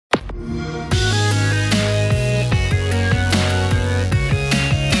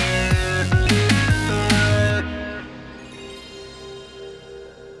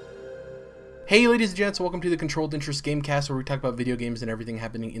Hey, ladies and gents, welcome to the Controlled Interest Gamecast, where we talk about video games and everything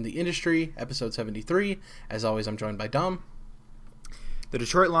happening in the industry, episode 73. As always, I'm joined by Dom. The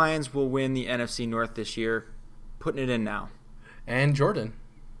Detroit Lions will win the NFC North this year. Putting it in now. And Jordan.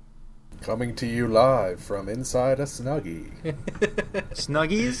 Coming to you live from inside a Snuggie.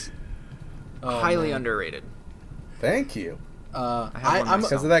 Snuggies? Highly underrated. Thank you. I'm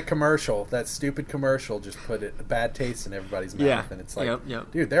because of that commercial, that stupid commercial, just put a bad taste in everybody's mouth, and it's like,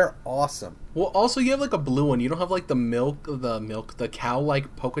 dude, they're awesome. Well, also you have like a blue one. You don't have like the cow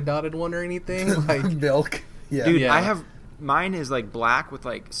like polka dotted one or anything. Like milk, yeah. Dude, I have mine is like black with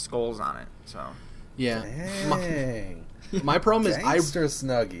like skulls on it. So yeah, dang. My problem is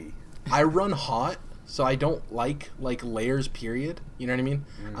Snuggie. I run hot, so I don't like layers. Period. You know what I mean?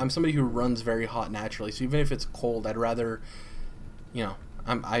 I'm somebody who runs very hot naturally. So even if it's cold, I'd rather.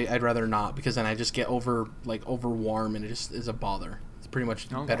 I'd rather not, because then I just get over warm and it just is a bother. It's pretty much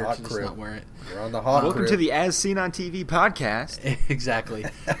better to just not wear it. You're on the hot Welcome crew. to the As Seen on TV podcast. Exactly.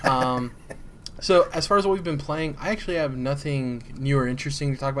 So as far as what we've been playing, I actually have nothing new or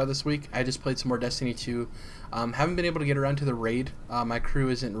interesting to talk about this week. I just played some more Destiny 2. Haven't been able to get around to the raid. My crew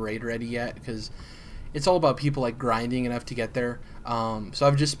isn't raid ready yet because it's all about people like grinding enough to get there. So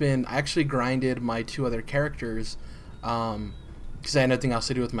I actually grinded my two other characters. Because I had nothing else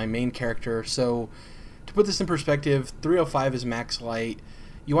to do with my main character. So, to put this in perspective, 305 is max light.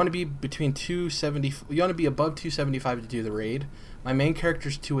 You want to be between 270. You want to be above 275 to do the raid. My main character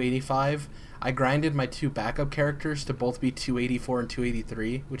is 285. I grinded my two backup characters to both be 284 and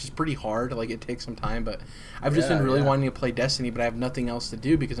 283, which is pretty hard. Like, it takes some time, but I've just been really wanting to play Destiny, but I have nothing else to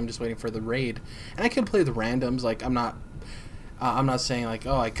do because I'm just waiting for the raid. And I can play the randoms. Like, I'm not saying like,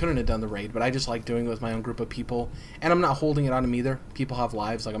 oh, I couldn't have done the raid, but I just like doing it with my own group of people, and I'm not holding it on them either. People have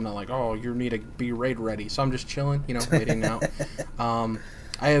lives. Like, I'm not like, oh, you need to be raid ready. So I'm just chilling, waiting out.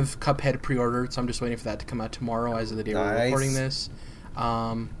 I have Cuphead pre-ordered, so I'm just waiting for that to come out tomorrow as of the day we're recording this.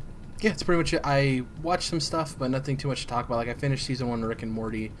 It's pretty much it. I watched some stuff, but nothing too much to talk about. Like, I finished season 1 of Rick and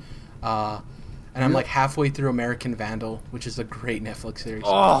Morty, and I'm like halfway through American Vandal, which is a great Netflix series.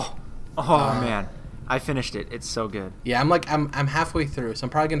 Oh man. I finished it. It's so good. Yeah, I'm halfway through, so I'm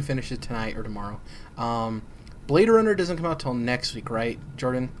probably gonna finish it tonight or tomorrow. Blade Runner doesn't come out till next week, right,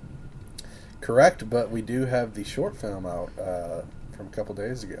 Jordan? Correct, but we do have the short film out from a couple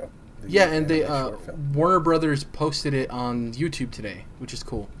days ago. And they Warner Brothers posted it on YouTube today, which is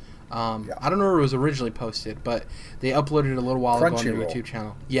cool. I don't know where it was originally posted, but they uploaded it a little while ago on their YouTube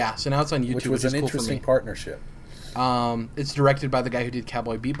channel. Yeah, so now it's on YouTube, which was an interesting partnership. It's directed by the guy who did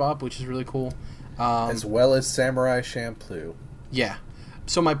Cowboy Bebop, which is really cool. As well as Samurai Champloo. Yeah.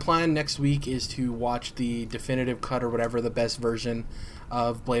 So my plan next week is to watch the definitive cut or whatever, the best version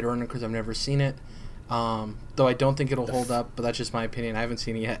of Blade Runner, because I've never seen it. Though I don't think it'll hold up, but that's just my opinion. I haven't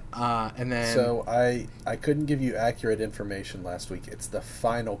seen it yet. And then... So I couldn't give you accurate information last week. It's the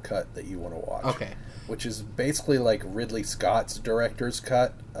final cut that you want to watch. Okay. Which is basically like Ridley Scott's director's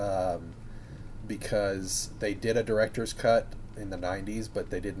cut, because they did a director's cut in the 90s, but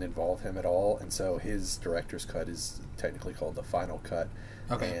they didn't involve him at all, and so his director's cut is technically called the final cut.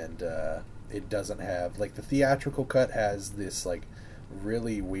 Okay. And it doesn't have, like, the theatrical cut has this like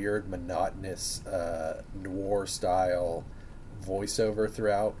really weird monotonous noir style voiceover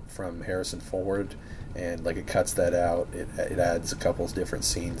throughout from Harrison Ford, and like it cuts that out. It adds a couple of different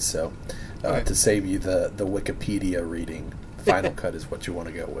scenes, so to save you the Wikipedia reading, final cut is what you want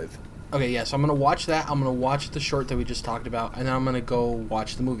to go with. Okay, yeah, so I'm going to watch that. I'm going to watch the short that we just talked about, and then I'm going to go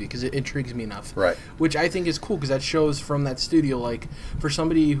watch the movie because it intrigues me enough. Right. Which I think is cool because that shows from that studio, like, for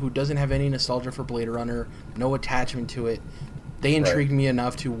somebody who doesn't have any nostalgia for Blade Runner, no attachment to it, they intrigued me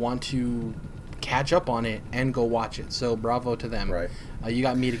enough to want to catch up on it and go watch it. So bravo to them. Right. You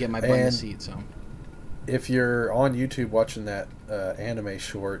got me to get my butt in the seat, so. If you're on YouTube watching that anime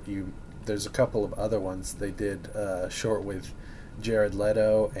short, there's a couple of other ones. They did a short with Jared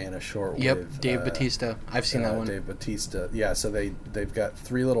Leto and a short with Dave Bautista. I've seen that one. Dave Bautista. Yeah, so they've got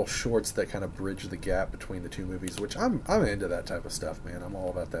 3 little shorts that kind of bridge the gap between the two movies, which I'm into that type of stuff, man. I'm all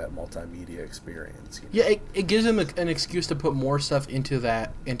about that multimedia experience. Yeah, it gives them an excuse to put more stuff into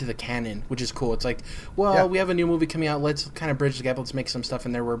the canon, which is cool. It's like, well, we have a new movie coming out. Let's kind of bridge the gap. Let's make some stuff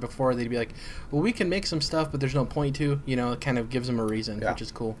in there where before they'd be like, well, we can make some stuff, but there's no point to. It kind of gives them a reason, which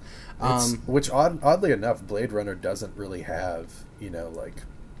is cool. Which oddly enough, Blade Runner doesn't really have like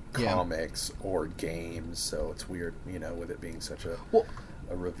comics or games, so it's weird, with it being such a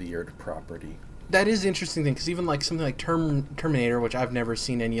revered property. That is the interesting thing, because even like something like Terminator, which I've never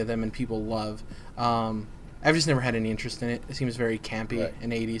seen any of them and people love, I've just never had any interest in it. It seems very campy in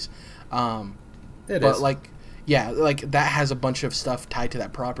the 80s. But like Yeah, like that has a bunch of stuff tied to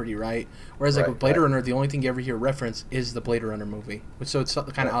that property, right? Whereas like with Blade Runner, the only thing you ever hear reference is the Blade Runner movie. So it's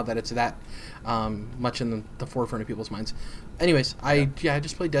kind of odd that it's that much in the forefront of people's minds. Anyways, I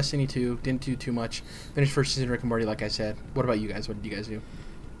just played Destiny 2, didn't do too much. Finished first season of Rick and Morty, like I said. What about you guys? What did you guys do?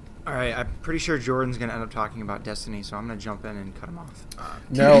 All right, I'm pretty sure Jordan's going to end up talking about Destiny, so I'm going to jump in and cut him off.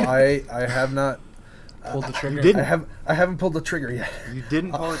 No, I have not pulled the trigger. You didn't. I haven't pulled the trigger yet. You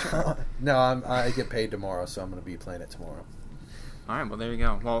didn't pull the trigger? No, I get paid tomorrow, so I'm going to be playing it tomorrow. All right, well there you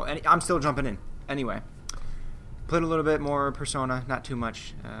go. Well, I'm still jumping in. Anyway, played a little bit more Persona, not too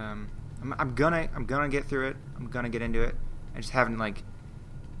much. I'm gonna get through it. I'm gonna get into it. I just haven't like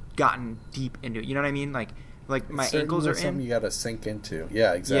gotten deep into it. You know what I mean? Like my ankles are in. Something you got to sink into.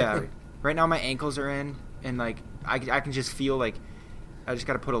 Yeah, exactly. Yeah. Right now my ankles are in, and like I can just feel like I just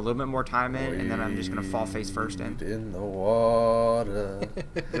got to put a little bit more time in, and then I'm just gonna fall face first in. In the water.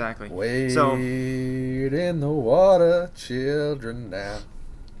 Exactly. Wade in the water, children now.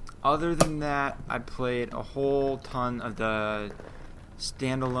 Other than that, I played a whole ton of the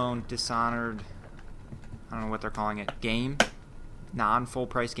standalone Dishonored, I don't know what they're calling it, game, non-full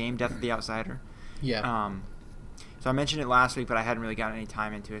price game, Death of the Outsider. Yeah. So I mentioned it last week, but I hadn't really gotten any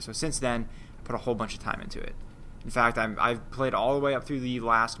time into it. So since then, I put a whole bunch of time into it. In fact, I've played all the way up through the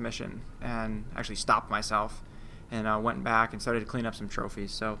last mission and actually stopped myself and went back and started to clean up some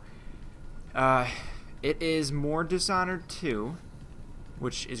trophies. So it is more Dishonored 2,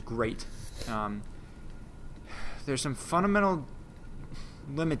 which is great. There's some fundamental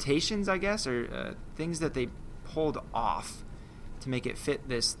limitations, I guess, or things that they pulled off to make it fit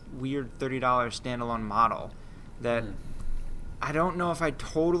this weird $30 standalone model that I don't know if I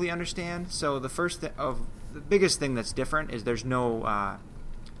totally understand. So the biggest thing that's different is there's no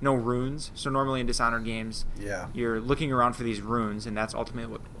runes. So normally in Dishonored games, you're looking around for these runes, and that's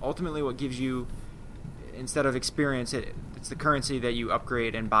ultimately what gives you, instead of experience, it's the currency that you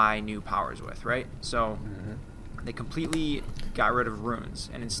upgrade and buy new powers with, right? So they completely got rid of runes,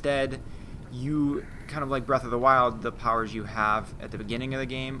 and instead you, kind of like Breath of the Wild, the powers you have at the beginning of the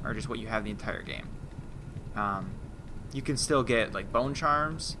game are just what you have the entire game. You can still get like bone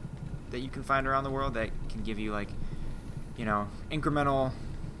charms that you can find around the world that can give you like, incremental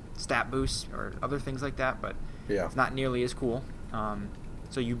stat boosts or other things like that, but it's not nearly as cool.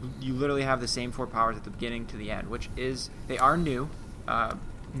 So you literally have the same 4 powers at the beginning to the end, which they are new,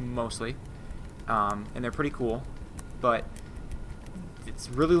 mostly, and they're pretty cool, but it's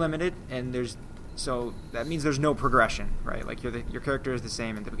really limited, and so that means there's no progression, right? Like your character is the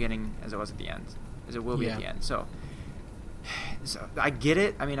same at the beginning as it was at the end, as it will be at the end. So I get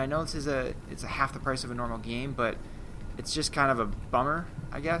it. I mean, I know it's a half the price of a normal game, but it's just kind of a bummer,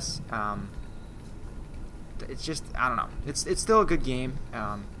 I guess. It's just, I don't know. It's still a good game.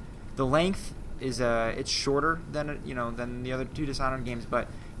 The length is it's shorter than the other 2 Dishonored games, but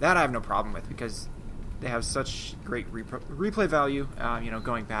that I have no problem with because they have such great replay value.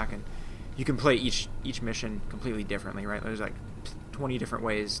 Going back, and you can play each mission completely differently, right? There's like 20 different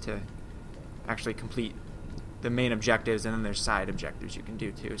ways to actually complete the main objectives, and then there's side objectives you can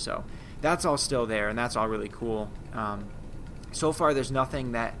do too. So that's all still there, and that's all really cool. So far, there's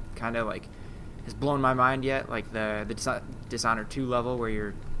nothing that kind of like has blown my mind yet, like the Dishonored 2 level where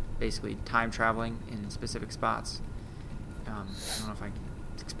you're basically time traveling in specific spots. I don't know if I can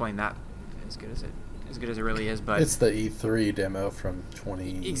explain that as good as it really is, but it's the E3 demo from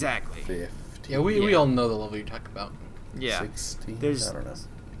 2015. Exactly. Yeah, we all know the level you're talking about. Yeah. 16. I don't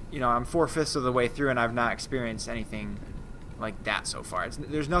know. I'm 4/5 of the way through, and I've not experienced anything like that so far.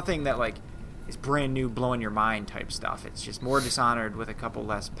 There's nothing that like is brand new, blowing your mind type stuff. It's just more Dishonored with a couple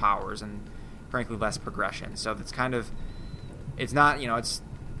less powers and frankly less progression. So that's kind of, it's not, it's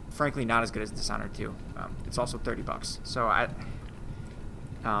frankly not as good as Dishonored 2. It's also $30. So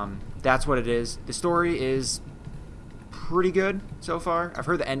that's what it is. The story is pretty good so far. I've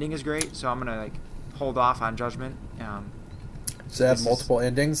heard the ending is great, so I'm gonna like hold off on judgment. Does it have multiple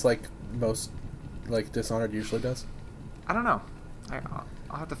endings like most, like Dishonored usually does? I don't know.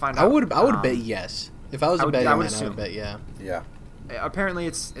 I'll have to find out. I would bet yes. If I was a betting man, I would bet yeah. Yeah. Apparently,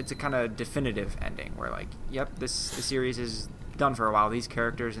 it's a kind of definitive ending where like, yep, the series is done for a while. These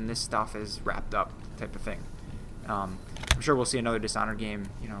characters and this stuff is wrapped up, type of thing. I'm sure we'll see another Dishonored game.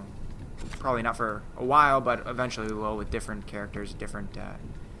 Probably not for a while, but eventually we will, with different characters, different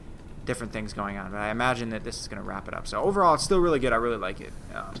things going on. But I imagine that this is going to wrap it up. So overall, it's still really good. I really like it,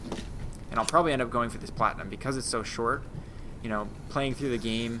 and I'll probably end up going for this platinum because it's so short. Playing through the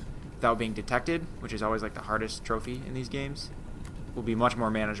game without being detected, which is always like the hardest trophy in these games, will be much more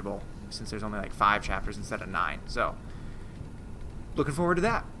manageable since there's only like 5 chapters instead of 9. So looking forward to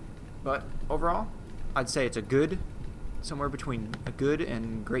that. But overall, I'd say it's a good, somewhere between a good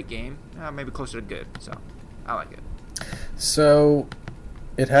and great game. Maybe closer to good. So I like it. So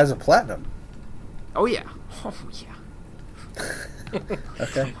it has a platinum. Oh yeah. Oh yeah.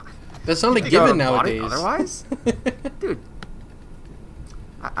 Okay. That's not a given nowadays. Otherwise, dude.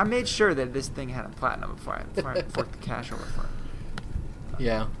 I made sure that this thing had a platinum before I forked the cash over for it.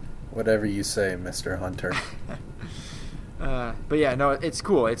 Yeah. Whatever you say, Mr. Hunter. But yeah, no, it's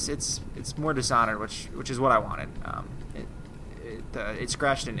cool. It's more Dishonored, which is what I wanted. It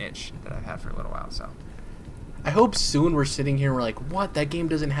scratched an itch that I've had for a little while. So I hope soon we're sitting here and we're like, what? That game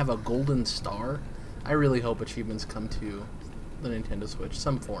doesn't have a golden star? I really hope achievements come to the Nintendo Switch,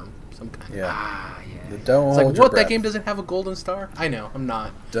 some form, some kind. Yeah. Yeah. Don't it's hold like, your what? breath. That game doesn't have a golden star? I know. I'm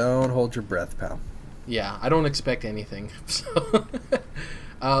not. Don't hold your breath, pal. Yeah, I don't expect anything. So,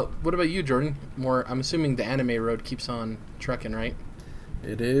 what about you, Jordan? I'm assuming the anime road keeps on trucking, right?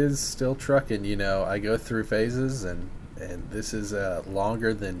 It is still trucking. I go through phases, and this is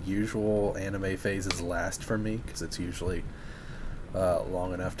longer than usual anime phases last for me, because it's usually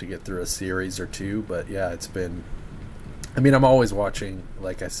long enough to get through a series or two. But yeah, it's been... I'm always watching,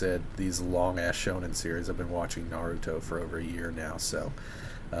 like I said, these long-ass shonen series. I've been watching Naruto for over a year now, so...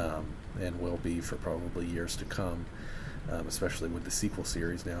 and will be for probably years to come, especially with the sequel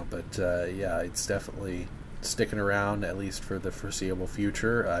series now. But yeah, it's definitely sticking around, at least for the foreseeable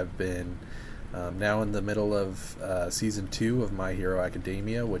future. I've been now in the middle of Season 2 of My Hero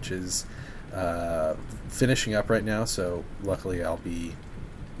Academia, which is finishing up right now, so luckily I'll be,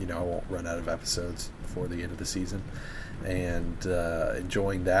 I won't run out of episodes before the end of the season. And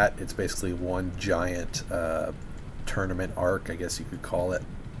enjoying that. It's basically one giant tournament arc, I guess you could call it.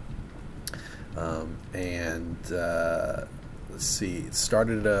 Let's see,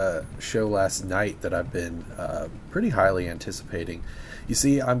 started a show last night that I've been pretty highly anticipating. You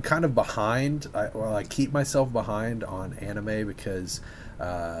see, I'm kind of behind. I keep myself behind on anime because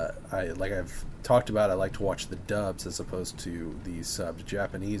like I've talked about, I like to watch the dubs as opposed to the subbed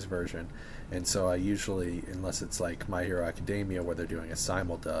Japanese version. And so I usually, unless it's like My Hero Academia where they're doing a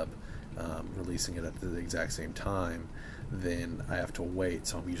simuldub, releasing it at the exact same time, then I have to wait.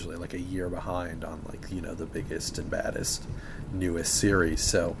 So I'm usually like a year behind on the biggest and baddest, newest series.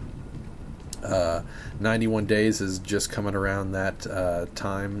 So 91 Days is just coming around that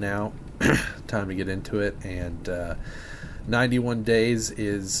time now. Time to get into it. And 91 Days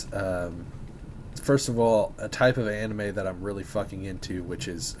is, first of all, a type of anime that I'm really fucking into, which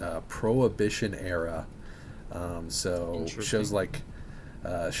is Prohibition era. So shows like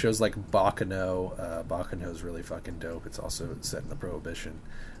Baccano. Baccano is really fucking dope. It's also set in the Prohibition.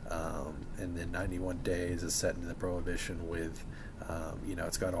 And then 91 Days is set in the Prohibition with,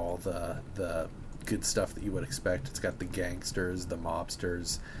 it's got all the good stuff that you would expect. It's got the gangsters, the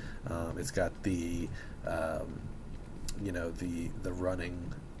mobsters. It's got the, the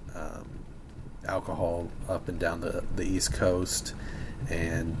running alcohol up and down the East Coast.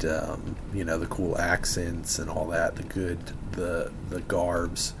 And the cool accents and all that, the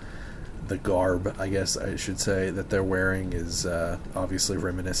garb, I guess I should say, that they're wearing is obviously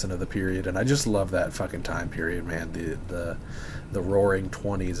reminiscent of the period, and I just love that fucking time period, man. The Roaring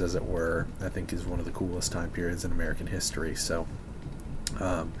 20s, as it were, I think is one of the coolest time periods in American history. So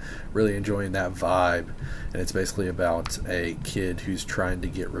really enjoying that vibe. And it's basically about a kid who's trying to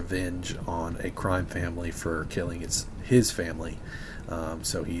get revenge on a crime family for killing his family.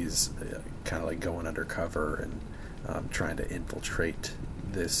 So he's kind of like going undercover and trying to infiltrate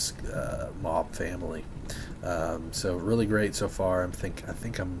this mob family. So really great so far. I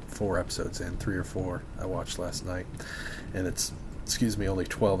think I'm 4 episodes in, 3 or 4 I watched last night, and it's only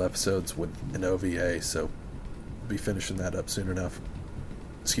 12 episodes with an OVA, so I'll be finishing that up soon enough.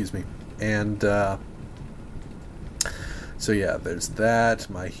 And so yeah, there's that.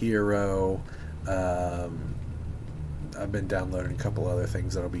 My Hero. I've been downloading a couple other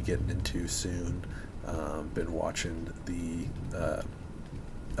things that I'll be getting into soon. Been watching the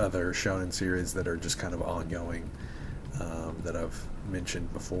other shonen series that are just kind of ongoing, that I've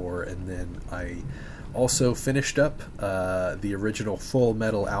mentioned before. And then I also finished up the original Full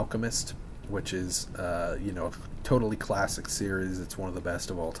Metal Alchemist, which is a totally classic series. It's one of the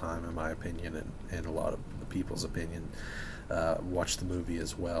best of all time in my opinion, and a lot of people's opinion. Watched the movie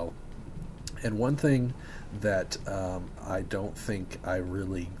as well. And one thing that I don't think I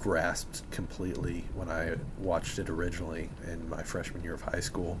really grasped completely when I watched it originally in my freshman year of high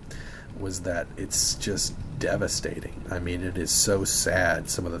school was that it's just devastating. I mean, it is so sad,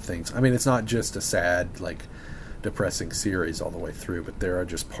 some of the things. I mean, it's not just a sad, depressing series all the way through, but there are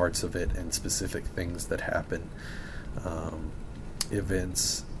just parts of it and specific things that happen,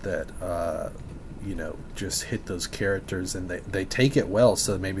 events that just hit those characters, and they take it well,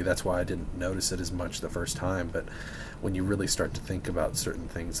 so maybe that's why I didn't notice it as much the first time. But when you really start to think about certain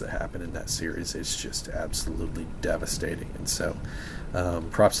things that happen in that series, it's just absolutely devastating. And so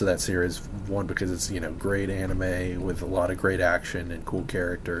props to that series, one, because it's great anime with a lot of great action and cool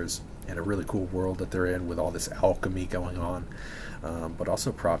characters and a really cool world that they're in with all this alchemy going on, but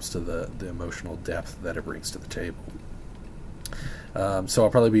also props to the emotional depth that it brings to the table. So I'll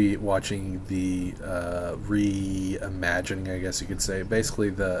probably be watching the reimagining, I guess you could say. Basically,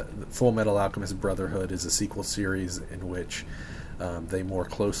 the Full Metal Alchemist Brotherhood is a sequel series in which they more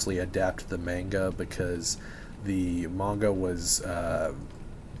closely adapt the manga, because the manga was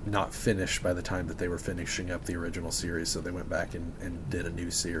not finished by the time that they were finishing up the original series, so they went back and did a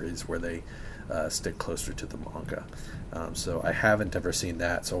new series where they stick closer to the manga. So I haven't ever seen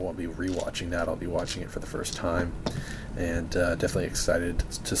that, so I won't be rewatching that. I'll be watching it for the first time, and definitely excited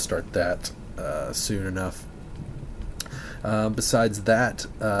to start that soon enough. Besides that,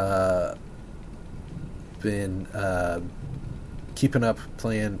 been keeping up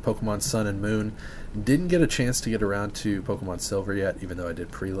playing Pokemon Sun and Moon. Didn't get a chance to get around to Pokemon Silver yet, even though I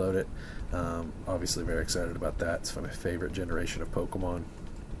did preload it. Obviously very excited about that. It's my favorite generation of Pokemon.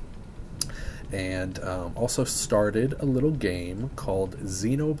 And also started a little game called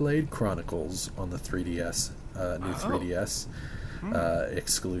Xenoblade Chronicles on the 3DS, new 3DS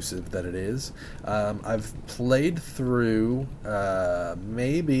exclusive that it is. I've played through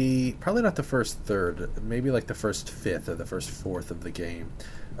probably not the first third, maybe like the first fifth or the first fourth of the game.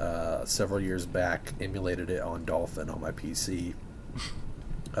 Several years back, emulated it on Dolphin on my PC,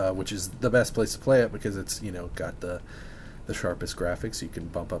 which is the best place to play it because it's got the sharpest graphics. You can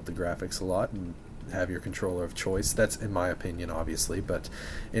bump up the graphics a lot and have your controller of choice. That's in my opinion, obviously, but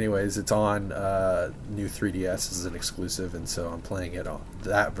anyways, it's on new 3DS as an exclusive, and so I'm playing it on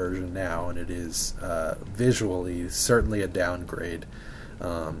that version now, and it is visually certainly a downgrade,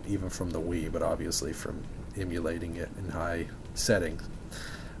 even from the Wii, but obviously from emulating it in high settings.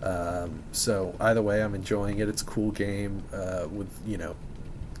 So either way, I'm enjoying it. It's a cool game with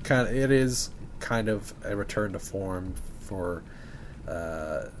it is kind of a return to form for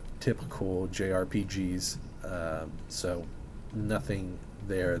typical JRPGs, so nothing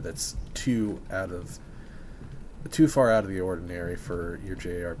there that's too far out of the ordinary for your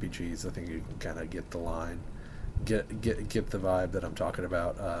JRPGs. I think you can kind of get the line, get the vibe that I'm talking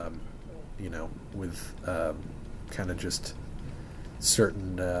about. With kind of just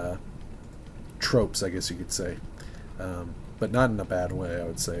certain tropes, I guess you could say, but not in a bad way. I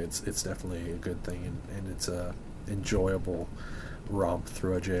would say it's definitely a good thing, and it's a enjoyable romp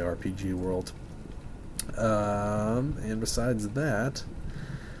through a JRPG world. And besides that,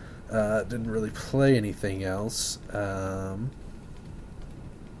 didn't really play anything else. Trying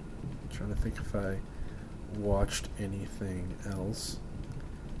to think if I watched anything else.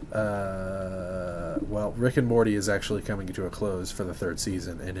 Well, Rick and Morty is actually coming to a close for the third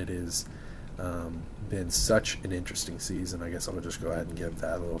season, and it is been such an interesting season. I guess I'll just go ahead and give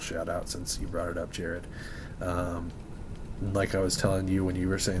that a little shout out since you brought it up, Jared. Like I was telling you when you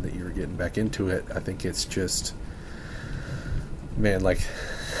were saying that you were getting back into it, I think it's just, man, like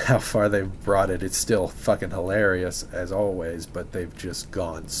how far they've brought it. It's still fucking hilarious as always, but they've just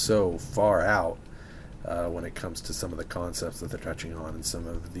gone so far out when it comes to some of the concepts that they're touching on, and some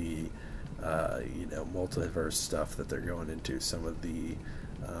of the multiverse stuff that they're going into, some of the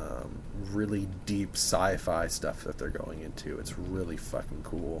really deep sci-fi stuff that they're going into. It's really fucking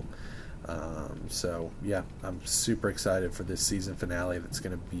cool. So yeah, I'm super excited for this season finale that's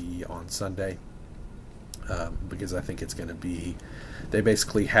going to be on Sunday, because I think it's going to be, they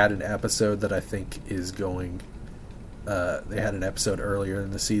basically had an episode that I think is going, they had an episode earlier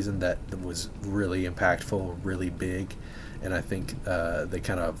in the season that was really impactful, really big, and I think they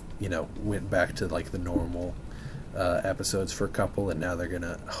kind of went back to like the normal episodes for a couple, and now they're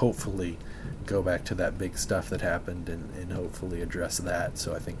gonna hopefully go back to that big stuff that happened and hopefully address that.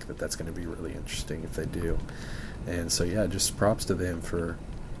 So I think that's going to be really interesting if they do. And so yeah, just props to them for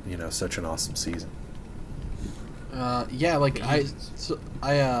such an awesome season. Yeah, like I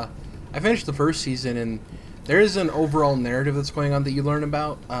finished the first season, and there is an overall narrative that's going on that you learn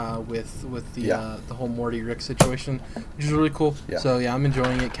about with the whole Morty Rick situation, which is really cool. Yeah. So yeah, I'm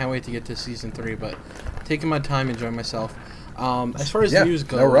enjoying it. Can't wait to get to season 3, but taking my time, enjoying myself. As far as news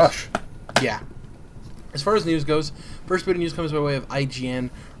goes, no rush. Yeah. As far as news goes, first bit of news comes by way of IGN.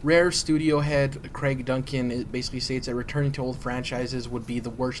 Rare studio head Craig Duncan basically states that returning to old franchises would be the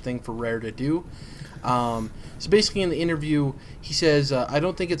worst thing for Rare to do. So basically in the interview, he says, I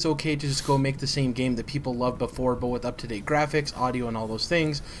don't think it's okay to just go make the same game that people loved before, but with up-to-date graphics, audio, and all those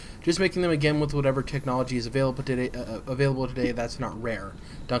things. Just making them again with whatever technology is available today, that's not Rare,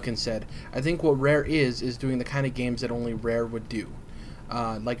 Duncan said. I think what Rare is doing the kind of games that only Rare would do.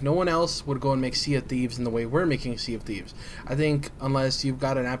 Like no one else would go and make Sea of Thieves in the way we're making Sea of Thieves. I think unless you've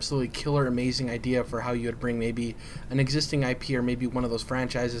got an absolutely killer, amazing idea for how you would bring maybe an existing IP or maybe one of those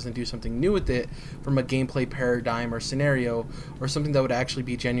franchises and do something new with it from a gameplay paradigm or scenario or something that would actually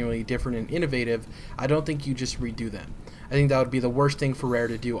be genuinely different and innovative, I don't think you just redo them. I think that would be the worst thing for Rare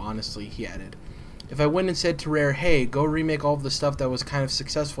to do, honestly, he added. If I went and said to Rare, hey, go remake all of the stuff that was kind of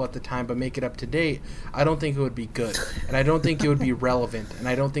successful at the time but make it up to date, I don't think it would be good. And I don't think it would be relevant. And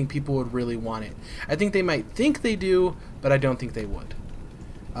I don't think people would really want it. I think they might think they do, but I don't think they would.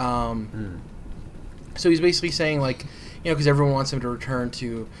 So he's basically saying, like, because everyone wants him to return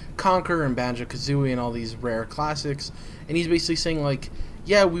to Conquer and Banjo-Kazooie and all these Rare classics. And he's basically saying, like,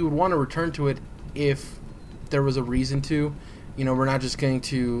 yeah, we would want to return to it if there was a reason to. We're not just going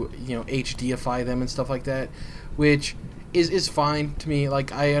to, HDify them and stuff like that, which is fine to me.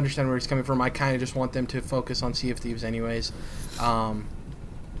 Like, I understand where he's coming from. I kind of just want them to focus on Sea of Thieves anyways. What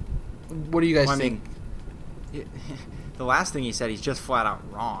do you guys think? The last thing he said, he's just flat out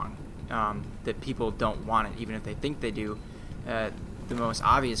wrong, that people don't want it, even if they think they do. The most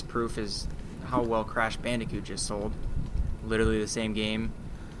obvious proof is how well Crash Bandicoot just sold. Literally the same game,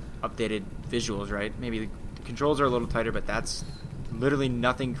 updated visuals, right? Maybe the controls are a little tighter, but that's literally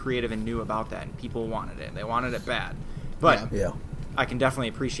nothing creative and new about that, and people wanted it. They wanted it bad. But yeah. I can definitely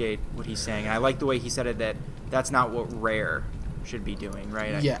appreciate what he's saying. I like the way he said it, that that's not what Rare should be doing,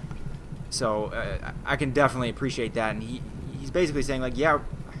 right? Yeah. So I can definitely appreciate that, and he's basically saying, like, yeah,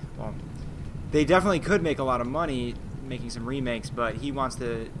 well, they definitely could make a lot of money making some remakes, but he wants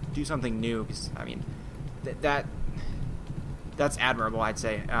to do something new, because, I mean, that's admirable, I'd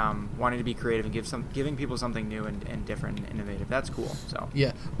say. Wanting to be creative and giving people something new and different and innovative. That's cool. So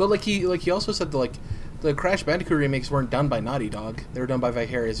yeah, but like he also said that the Crash Bandicoot remakes weren't done by Naughty Dog. They were done by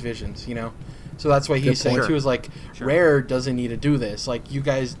Vicarious Visions. So that's why he's saying too is like Rare doesn't need to do this. Like you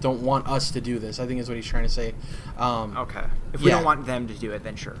guys don't want us to do this. I think is what he's trying to say. Okay. If we don't want them to do it,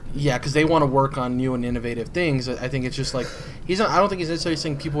 then sure. Yeah, because they want to work on new and innovative things. I think it's just like I don't think he's necessarily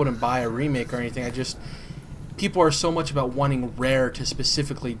saying people wouldn't buy a remake or anything. People are so much about wanting Rare to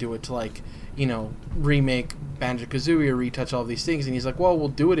specifically do it, to remake Banjo-Kazooie or retouch all of these things, and he's like, well, we'll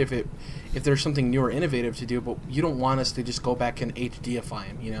do it if there's something new or innovative to do, but you don't want us to just go back and HDify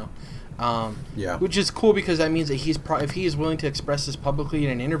him, Yeah. Which is cool because that means that if he is willing to express this publicly in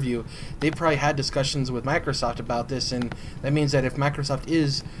an interview, they've probably had discussions with Microsoft about this, and that means that if Microsoft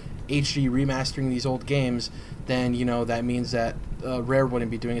is HD remastering these old games, then that means that Rare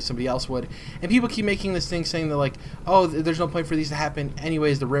wouldn't be doing it, somebody else would. And people keep making this thing saying that, like, oh, there's no point for these to happen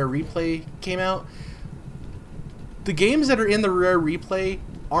anyways. The Rare Replay came out. The games that are in the Rare Replay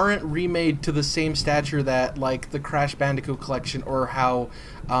aren't remade to the same stature that, like, the Crash Bandicoot collection or how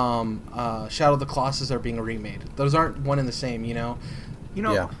Shadow of the Colossus are being remade. Those aren't one and the same, Yeah.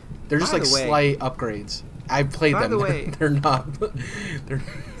 They're just like slight upgrades. I've played them. By the way, they're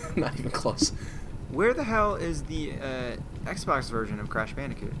not even close. Where the hell is the Xbox version of Crash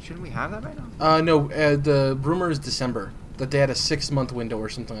Bandicoot? Shouldn't we have that by now? No, the rumor is December. That they had a 6-month window or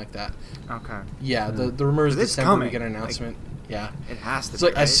something like that. Okay. Yeah, the rumor is December we get an announcment. Yeah. It has to be,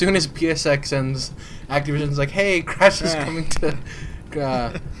 like, right? As soon as PSX ends, Activision's like, hey, Crash is coming to...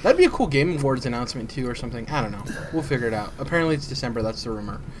 that'd be a cool Game Awards announcement, too, or something. I don't know. We'll figure it out. Apparently it's December. That's the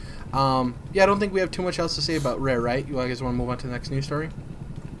rumor. I don't think we have too much else to say about Rare, right? You guys want to move on to the next news story?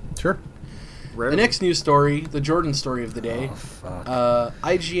 Sure. The next news story, the Jordan story of the day. Oh, fuck.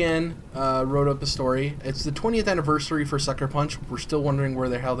 IGN wrote up a story. It's the 20th anniversary for Sucker Punch. We're still wondering where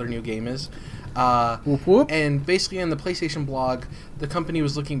the hell their new game is. Whoop, whoop. And basically on the PlayStation blog, the company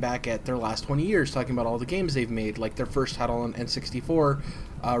was looking back at their last 20 years, talking about all the games they've made, like their first title on N64,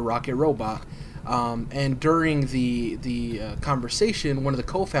 Rocket Robot. And during the conversation, one of the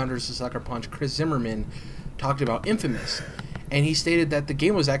co-founders of Sucker Punch, Chris Zimmerman, talked about Infamous. And he stated that the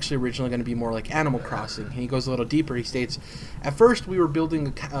game was actually originally going to be more like Animal Crossing. And he goes a little deeper. He states, at first we were building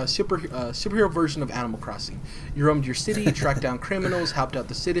a superhero version of Animal Crossing. You roamed your city, tracked down criminals, helped out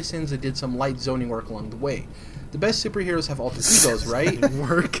the citizens, and did some light zoning work along the way. The best superheroes have alter egos, right?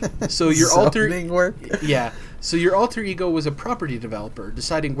 Work. So your alter work. Yeah. So your alter ego was a property developer,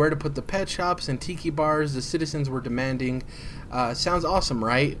 deciding where to put the pet shops and tiki bars the citizens were demanding. Sounds awesome,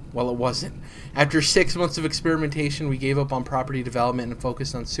 right? Well, it wasn't. After 6 months of experimentation, we gave up on property development and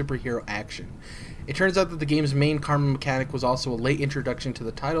focused on superhero action. It turns out that the game's main karma mechanic was also a late introduction to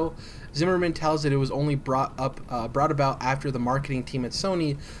the title. Zimmerman tells it was only brought about after the marketing team at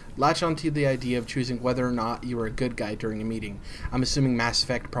Sony latched onto the idea of choosing whether or not you were a good guy during a meeting. I'm assuming Mass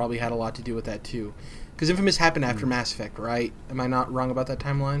Effect probably had a lot to do with that too. Because Infamous happened after Mass Effect, right? Am I not wrong about that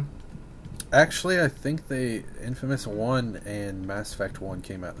timeline? Actually, I think Infamous 1 and Mass Effect 1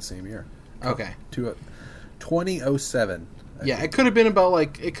 came out the same year. Okay. 2007. Yeah, it could have been about,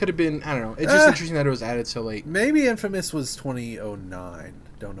 like, it could have been, I don't know. It's just interesting that it was added so late. Maybe Infamous was 2009.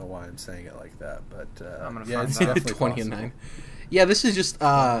 Don't know why I'm saying it like that, but I'm gonna yeah, find it's that. definitely 2009. Yeah, this is just,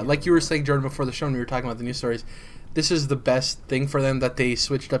 like you were saying, Jordan, before the show when we were talking about the news stories, this is the best thing for them that they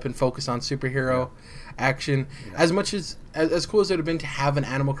switched up and focused on superhero action. Yeah. As much as cool as it would have been to have an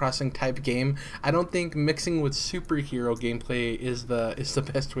Animal Crossing type game, I don't think mixing with superhero gameplay is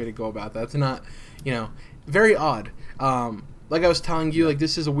the best way to go about that. It's not, very odd. Like I was telling you, like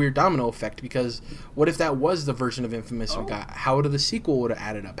this is a weird domino effect because what if that was the version of Infamous we got? How would the sequel would have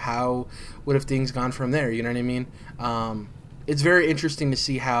added up? How would have things gone from there? You know what I mean? It's very interesting to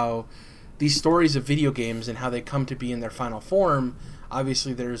see how these stories of video games and how they come to be in their final form.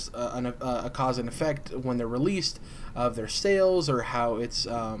 Obviously, there's a cause and effect when they're released of their sales or how it's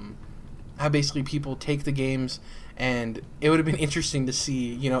how basically people take the games. And it would have been interesting to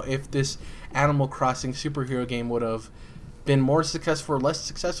see, if this Animal Crossing superhero game would have been more successful or less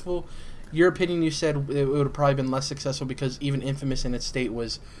successful. Your opinion, you said it would have probably been less successful because even Infamous in its state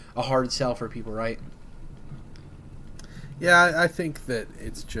was a hard sell for people, right? Yeah, I think that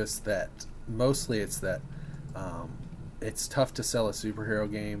it's just that mostly it's that it's tough to sell a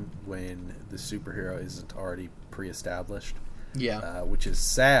superhero game when the superhero isn't already pre-established. Yeah. Which is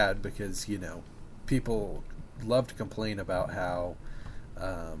sad because, people love to complain about how,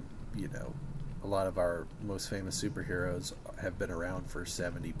 a lot of our most famous superheroes have been around for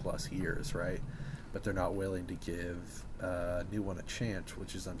 70 plus years, right? But they're not willing to give a new one a chance,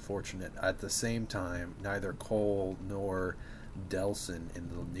 which is unfortunate. At the same time, neither Cole nor Delson in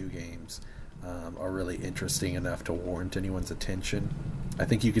the new games are really interesting enough to warrant anyone's attention. I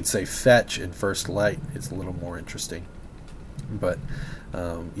think you could say Fetch in First Light is a little more interesting. But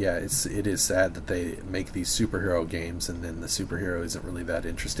it is sad that they make these superhero games and then the superhero isn't really that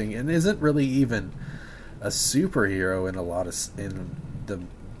interesting and isn't really even a superhero in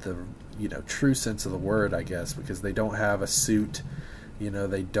the true sense of the word, I guess, because they don't have a suit,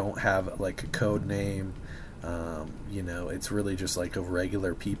 they don't have like a code name. It's really just like a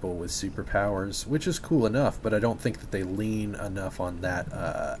regular people with superpowers, which is cool enough, but I don't think that they lean enough on that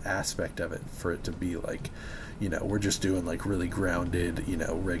aspect of it for it to be like, we're just doing like really grounded,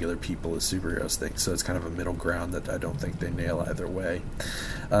 regular people as superheroes things. So it's kind of a middle ground that I don't think they nail either way.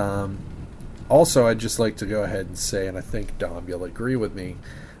 Also, I'd just like to go ahead and say, and I think, Dom, you'll agree with me,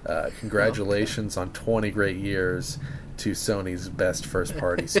 congratulations on 20 great years to Sony's best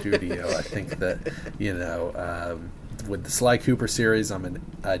first-party studio. I think that, with the Sly Cooper series, I'm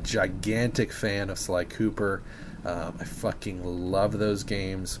a gigantic fan of Sly Cooper. I fucking love those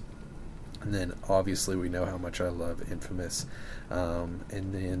games. And then, obviously, we know how much I love Infamous. And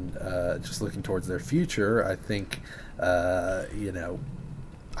then, just looking towards their future, I think, Are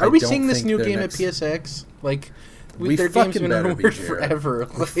we seeing this new game at PSX? Like, their game's been rumored forever.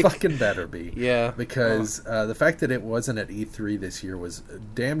 We fucking better be. Yeah. Because the fact that it wasn't at E3 this year was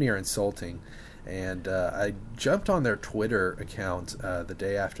damn near insulting. And I jumped on their Twitter account the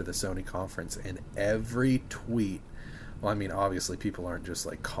day after the Sony conference, and every tweet, well, I mean, obviously people aren't just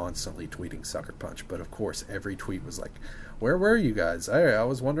like constantly tweeting Sucker Punch, but of course every tweet was like, where were you guys? I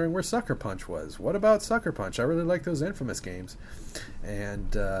was wondering where Sucker Punch was. What about Sucker Punch? I really like those Infamous games.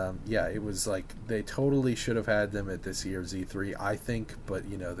 And it was like they totally should have had them at this year's E3, I think, but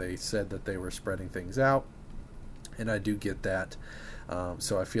they said that they were spreading things out, and I do get that.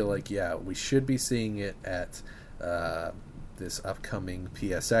 So I feel like, we should be seeing it at this upcoming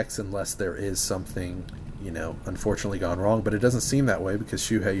PSX unless there is something, unfortunately gone wrong. But it doesn't seem that way because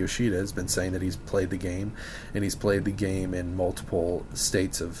Shuhei Yoshida has been saying that he's played the game, and he's played the game in multiple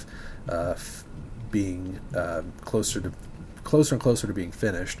states of being closer and closer to being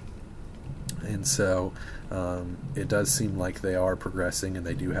finished. And so it does seem like they are progressing, and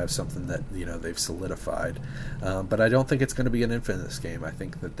they do have something that they've solidified. But I don't think it's going to be an Infamous game. I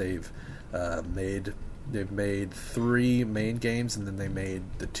think that they've made 3 main games, and then they made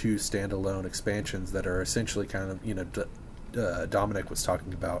the 2 standalone expansions that are essentially kind of Dominic was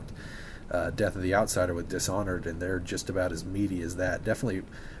talking about Death of the Outsider with Dishonored, and they're just about as meaty as that. Definitely,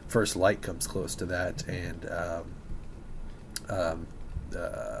 First Light comes close to that, and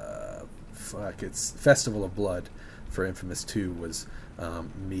it's Festival of Blood for Infamous 2 was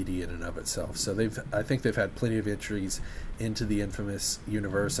meaty in and of itself. So I think they've had plenty of entries into the Infamous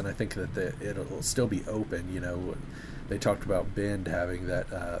universe, and I think that it'll still be open. They talked about Bend having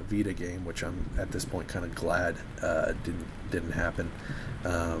that Vita game, which I'm at this point kind of glad didn't happen.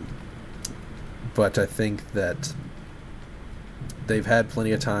 But I think that they've had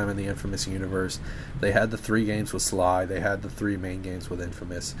plenty of time in the Infamous universe. They had the 3 games with Sly. They had the 3 main games with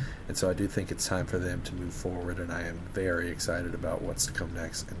Infamous. And so I do think it's time for them to move forward, and I am very excited about what's to come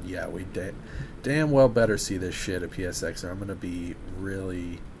next. And yeah, we damn well better see this shit at PSX, or I'm going to be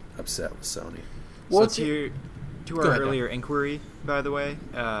really upset with Sony. Well, to our earlier inquiry, by the way,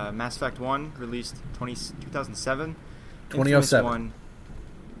 Mass Effect 1 released 2007. 2007.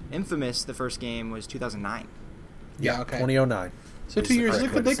 Infamous, the first game, was 2009. Yeah, okay. 2009. So 2 years. They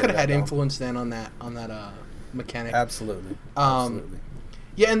could have had influence then on that mechanic. Absolutely.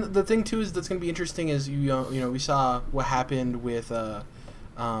 Yeah, and the thing too is that's going to be interesting is we saw what happened with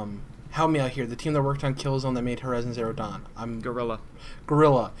help me out here, the team that worked on Killzone that made Horizon Zero Dawn. Guerrilla,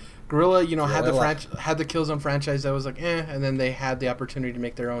 had the Killzone franchise that was like and then they had the opportunity to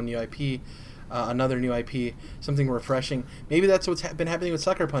make their own new IP. Another new IP, something refreshing. Maybe that's what's been happening with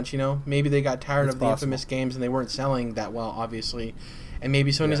Sucker Punch, Maybe they got tired of the Infamous games and they weren't selling that well, obviously. And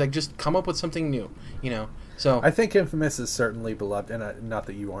maybe Sony's like, just come up with something new, So I think Infamous is certainly beloved, and not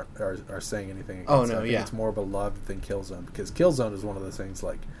that you are saying anything against it. I think it's more beloved than Killzone, because Killzone is one of those things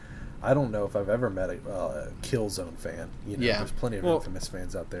like, I don't know if I've ever met a Killzone fan. There's plenty of Infamous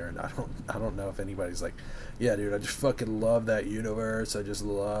fans out there, and I don't know if anybody's like, yeah, dude, I just fucking love that universe. I just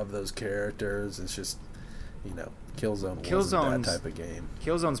love those characters. It's just, Killzone wasn't that type of game.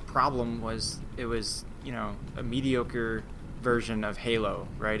 Killzone's problem was it was a mediocre version of Halo,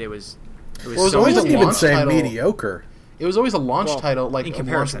 right? It was always a launch title. Mediocre. It was always a launch title, like a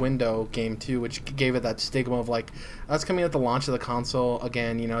launch window game too, which gave it that stigma of like, that's coming at the launch of the console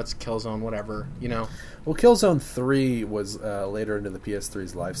again. It's Killzone, whatever. Well, Killzone 3 was later into the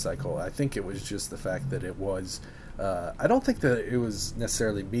PS3's life cycle. I think it was just the fact that it was. I don't think that it was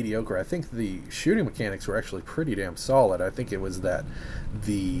necessarily mediocre. I think the shooting mechanics were actually pretty damn solid. I think it was that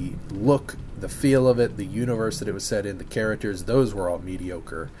the look, the feel of it, the universe that it was set in, the characters, those were all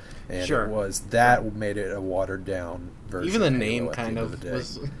mediocre. And it was that made it a watered down version. Even the name kind of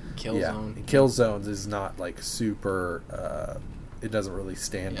was Killzone. Yeah, Killzones is not like super. It doesn't really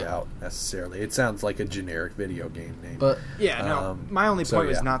stand out necessarily. It sounds like a generic video game name. But my only point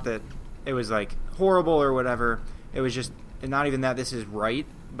was not that it was like horrible or whatever. It was just not even that this is right,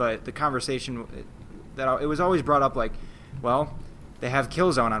 but the conversation that it was always brought up like, well, they have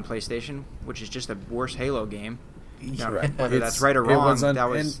Killzone on PlayStation, which is just a worse Halo game. Whether that's right or wrong, that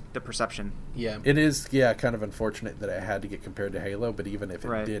was the perception. Yeah, it is. Yeah, kind of unfortunate that it had to get compared to Halo, but even if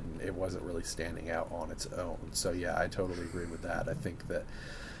it didn't, it wasn't really standing out on its own. So yeah, I totally agree with that. I think that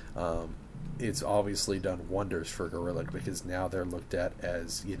it's obviously done wonders for Guerrilla, because now they're looked at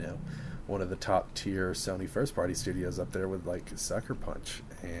as one of the top tier Sony first party studios up there with like Sucker Punch,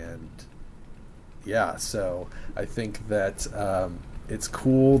 and yeah, so I think that it's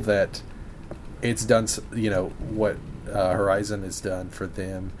cool that it's done, what Horizon has done for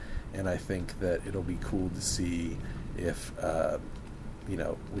them, and I think that it'll be cool to see if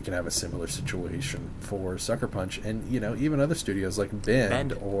we can have a similar situation for Sucker Punch, and even other studios like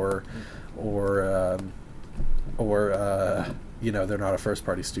Bend. or they're not a first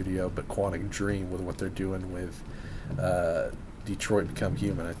party studio, but Quantic Dream with what they're doing with Detroit Become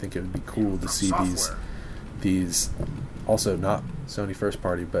Human. I think it would be cool to see these also not Sony first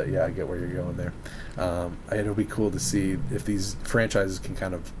party, but yeah, I get where you're going there. It'll be cool to see if these franchises can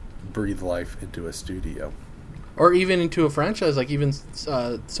kind of breathe life into a studio. Or even into a franchise, like even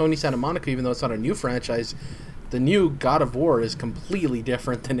Sony Santa Monica, even though it's not a new franchise, the new God of War is completely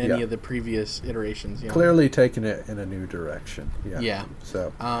different than any of the previous iterations. Clearly taking it in a new direction. Yeah.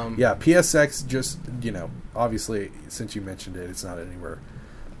 So, PSX just, obviously, since you mentioned it, it's not anywhere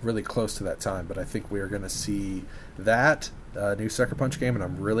really close to that time, but I think we are going to see that new Sucker Punch game, and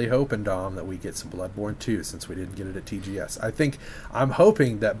I'm really hoping, Dom, that we get some Bloodborne 2 since we didn't get it at TGS. I'm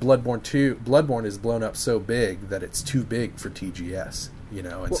hoping that Bloodborne is blown up so big that it's too big for TGS,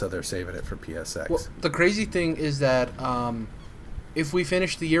 so they're saving it for PSX. Well, the crazy thing is that if we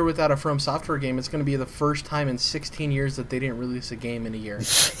finish the year without a From Software game, it's going to be the first time in 16 years that they didn't release a game in a year.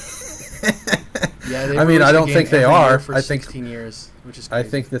 Yeah, they I mean, I don't think they are. For I think 16 years, which is crazy. I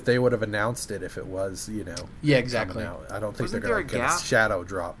think that they would have announced it if it was, Yeah, exactly. I don't think Wasn't they're there going a to gap? shadow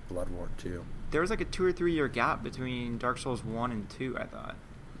drop Bloodborne 2. There was like a 2 or 3 year gap between Dark Souls 1 and 2, I thought.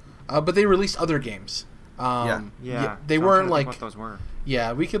 But they released other games. Yeah. They So I'm weren't trying to think like. what those were.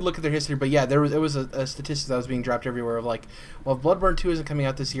 Yeah, we could look at their history, but yeah, it was a statistic that was being dropped everywhere of like, well, if Bloodborne 2 isn't coming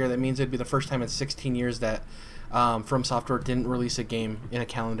out this year, that means it'd be the first time in 16 years that From Software didn't release a game in a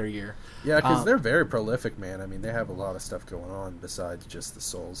calendar year. Yeah, because they're very prolific, man. I mean, they have a lot of stuff going on besides just the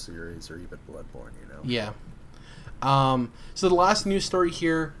Souls series or even Bloodborne, Yeah. So the last news story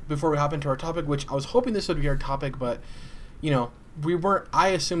here before we hop into our topic, which I was hoping this would be our topic, but I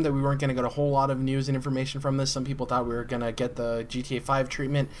assumed that we weren't going to get a whole lot of news and information from this. Some people thought we were going to get the GTA 5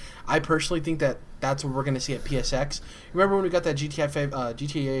 treatment. I personally think that that's what we're going to see at PSX. Remember when we got that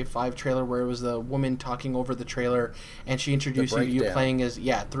GTA 5 trailer where it was the woman talking over the trailer and she introduced you playing as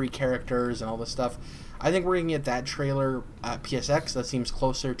 3 characters and all this stuff? I think we're going to get that trailer at PSX. That seems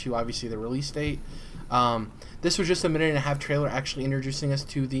closer to obviously the release date. This was just a 1.5-minute trailer actually introducing us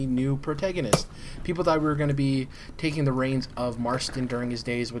to the new protagonist. People thought we were going to be taking the reins of Marston during his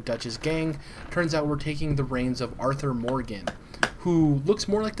days with Dutch's gang. Turns out we're taking the reins of Arthur Morgan, who looks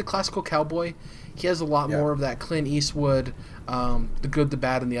more like the classical cowboy. He has a lot more of that Clint Eastwood, the good, the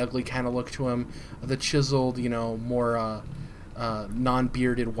bad, and the ugly kind of look to him. The chiseled, more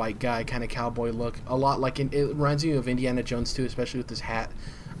non-bearded white guy kind of cowboy look. A lot like, it reminds me of Indiana Jones too, especially with his hat.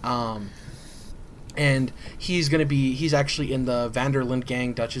 And he's actually in the Vanderlyn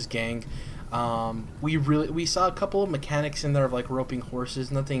gang, Dutch's gang. We saw a couple of mechanics in there of like roping horses,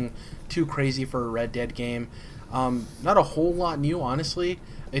 nothing too crazy for a Red Dead game. Not a whole lot new, honestly.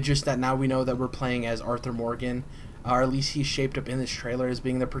 It's just that now we know that we're playing as Arthur Morgan, or at least he's shaped up in this trailer as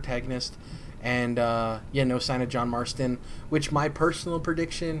being the protagonist. And no sign of John Marston, which my personal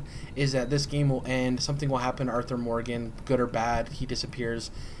prediction is that this game will end, something will happen to Arthur Morgan, good or bad, he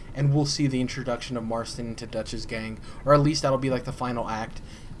disappears, and we'll see the introduction of Marston into Dutch's gang, or at least that'll be like the final act.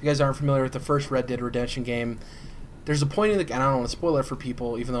 If you guys aren't familiar with the first Red Dead Redemption game, there's a point in the, and I don't want to spoil it for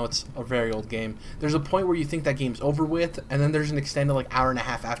people, even though it's a very old game, there's a point where you think that game's over with, and then there's an extended like hour and a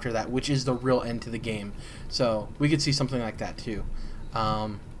half after that, which is the real end to the game. So we could see something like that too.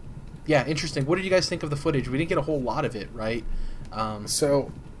 Yeah, interesting. What did you guys think of the footage? We didn't get a whole lot of it, right?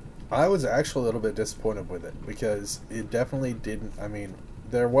 So I was actually a little bit disappointed with it because it definitely didn't. I mean,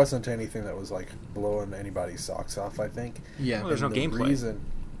 there wasn't anything that was like blowing anybody's socks off, I think. Yeah. Well, there's no gameplay.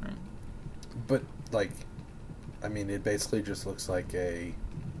 Right. But like, I mean, it basically just looks like a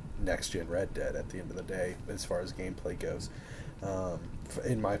next-gen Red Dead at the end of the day, as far as gameplay goes.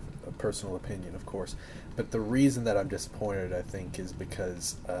 In my personal opinion, of course. But the reason that I'm disappointed, I think, is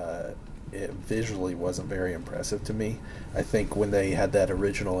because it visually wasn't very impressive to me. I think when they had that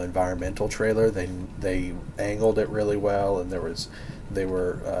original environmental trailer, they angled it really well, and they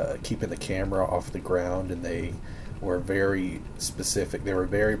were keeping the camera off the ground, and they were very specific. They were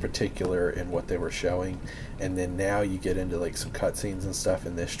very particular in what they were showing. And then now you get into like some cutscenes and stuff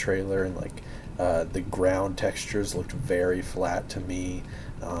in this trailer, and like the ground textures looked very flat to me.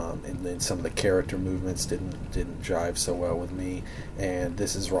 And then some of the character movements didn't jive so well with me. And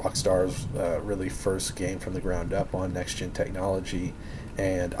this is Rockstar's really first game from the ground up on next-gen technology.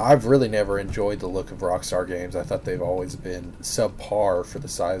 And I've really never enjoyed the look of Rockstar games. I thought they've always been subpar for the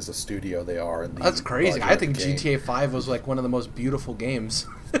size of studio they are. That's crazy. I think GTA 5 was like one of the most beautiful games.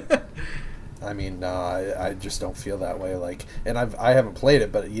 I mean, I just don't feel that way. Like, and I haven't played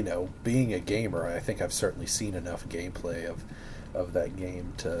it, but being a gamer, I think I've certainly seen enough gameplay of that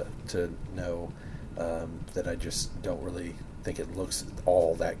game to know that I just don't really think it looks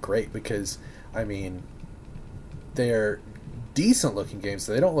all that great. Because I mean, they're decent looking games,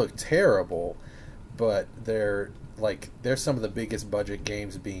 so they don't look terrible, but they're some of the biggest budget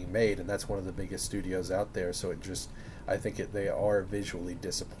games being made, and that's one of the biggest studios out there. So I think they are visually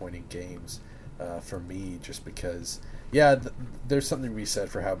disappointing games for me, just because there's something to be said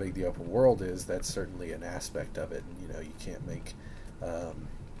for how big the open world is. That's certainly an aspect of it, and you can't make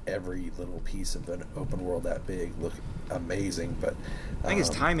every little piece of an open world that big look amazing. But I think it's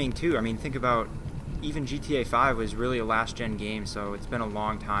timing too. I mean, think about even GTA 5 was really a last gen game, so it's been a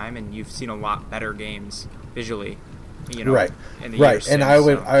long time, and you've seen a lot better games visually, right, in the right. years And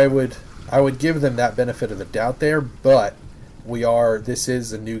since, I would give them that benefit of the doubt there, but This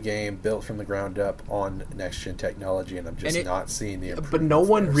is a new game built from the ground up on next gen technology, and I'm just not seeing the improvements. But no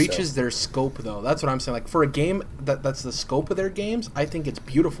one reaches their scope, though. That's what I'm saying. Like, for a game that's the scope of their games, I think it's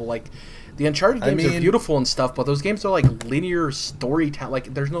beautiful. Like, the Uncharted games are beautiful and stuff, but those games are like linear storytelling.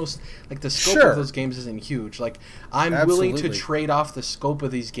 Like, there's no the scope of those games isn't huge. Like, I'm willing to trade off the scope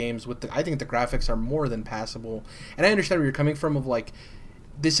of these games with I think the graphics are more than passable, and I understand where you're coming from. Of like,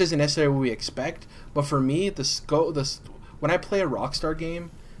 this isn't necessarily what we expect, but for me, when I play a Rockstar game,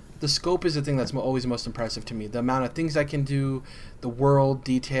 the scope is the thing that's always most impressive to me. The amount of things I can do, the world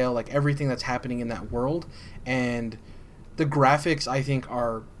detail, like everything that's happening in that world, and the graphics I think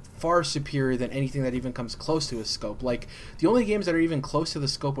are far superior than anything that even comes close to a scope. Like, the only games that are even close to the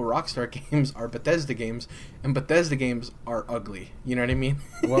scope of Rockstar games are Bethesda games, and Bethesda games are ugly. You know what I mean?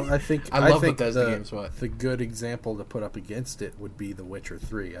 Well, I think I love Bethesda games. The good example to put up against it would be The Witcher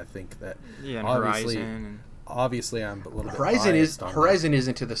 3. I think that obviously I'm a little bit Horizon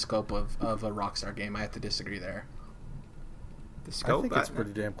isn't to the scope of a Rockstar game. I have to disagree there. The scope? I think it's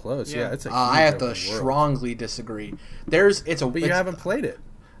pretty damn close. Yeah, it's a huge I have to strongly disagree. But you haven't played it.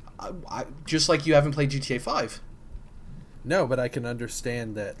 Just like you haven't played GTA 5. No, but I can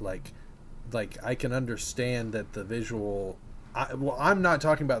understand that. Like I can understand that the visual. I'm not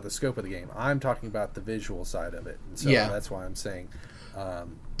talking about the scope of the game. I'm talking about the visual side of it. And so that's why I'm saying.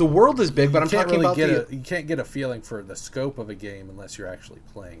 The world is big, but I'm talking about you can't get a feeling for the scope of a game unless you're actually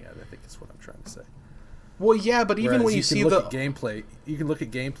playing it. I think that's what I'm trying to say. Well, yeah, but even when you see at gameplay, you can look at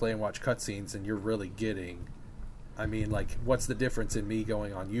gameplay and watch cutscenes, and you're really getting. I mean, like, what's the difference in me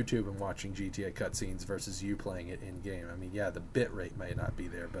going on YouTube and watching GTA cutscenes versus you playing it in game? I mean, yeah, the bit rate may not be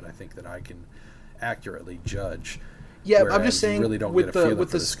there, but I think that I can accurately judge. Yeah, I'm just saying, you really don't get a feeling for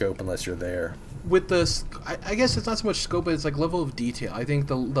the scope unless you're there. With the, I guess it's not so much scope, but it's like level of detail. I think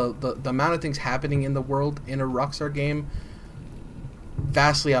the amount of things happening in the world in a Rockstar game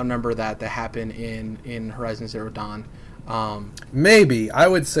vastly outnumber that happen in Horizon Zero Dawn. Maybe I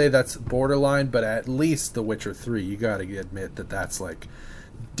would say that's borderline, but at least The Witcher 3, you got to admit that like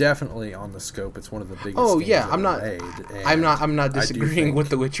definitely on the scope. It's one of the biggest. Oh yeah, I'm not disagreeing with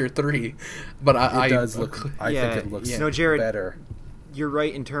The Witcher 3, but I think it looks Jared, better. You're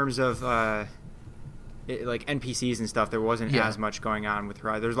right in terms of like NPCs and stuff. There wasn't as much going on with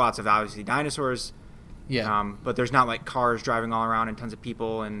Horizon. There's lots of obviously dinosaurs. Yeah. But there's not like cars driving all around and tons of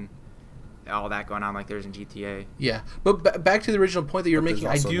people and all that going on like there's in GTA. Yeah, but back to the original point that you're making,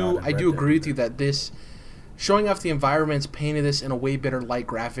 I do agree with you that this showing off the environments painted this in a way better light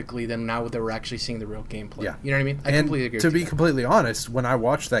graphically than now that we're actually seeing the real gameplay. Yeah. You know what I mean? I completely agree. To be completely honest, when I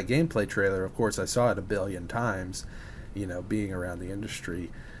watched that gameplay trailer, of course I saw it a billion times, being around the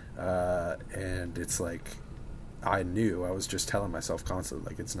industry, and it's like I was just telling myself constantly,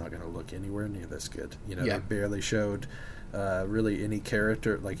 like, it's not going to look anywhere near this good. They barely showed really any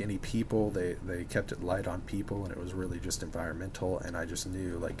character, like any people. They kept it light on people, and it was really just environmental. And I just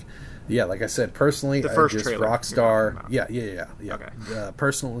knew, like I said, personally, the first trailer, Rockstar, yeah. Okay.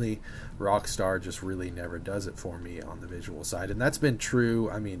 Personally, Rockstar just really never does it for me on the visual side, and that's been true.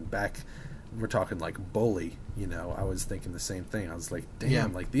 I mean, we're talking like Bully. I was thinking the same thing. I was like,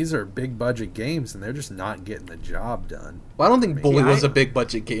 damn, like these are big budget games, and they're just not getting the job done. Well, I don't think Bully was a big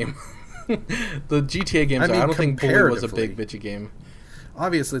budget game. The GTA games, I don't think Bully was a big budget game.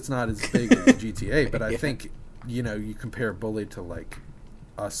 Obviously, it's not as big as GTA, but I think you compare Bully to like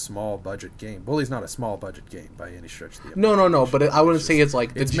a small budget game. Bully's not a small budget game by any stretch of the imagination. No. But I wouldn't say it's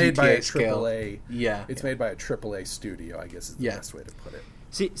like the GTA made by a scale. AAA. Yeah, it's made by a AAA studio, I guess is the best way to put it.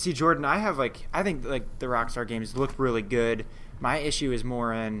 See, Jordan, I think the Rockstar games look really good. My issue is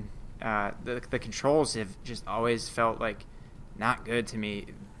more in the controls have just always felt like not good to me.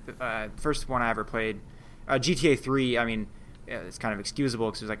 First one I ever played, GTA 3. I mean, it's kind of excusable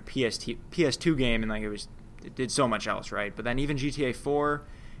because it was like a PS2 game, and like it did so much else, right? But then even GTA 4,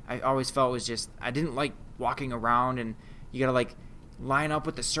 I always felt was just, I didn't like walking around, and you gotta like line up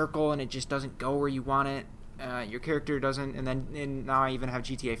with the circle, and it just doesn't go where you want it. Your character doesn't, and now I even have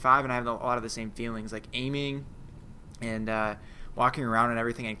GTA 5, and I have a lot of the same feelings, like aiming and walking around and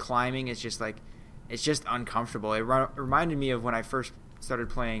everything, and climbing is just like, it's just uncomfortable. It reminded me of when I first started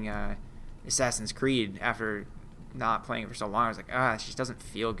playing Assassin's Creed after not playing it for so long. I was like, it just doesn't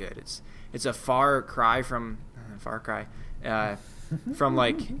feel good. It's a far cry from from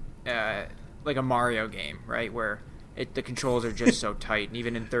like a Mario game, right, where the controls are just so tight, and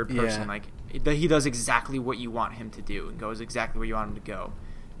even in third person, like he does exactly what you want him to do and goes exactly where you want him to go.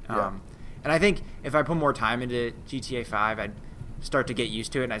 And I think if I put more time into GTA 5, I'd start to get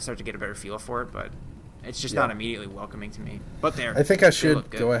used to it, and I'd start to get a better feel for it. But It's just not immediately welcoming to me. But I think I should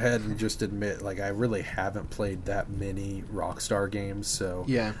go ahead and just admit, like, I really haven't played that many Rockstar games, so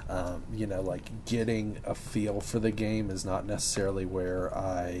yeah, like getting a feel for the game is not necessarily where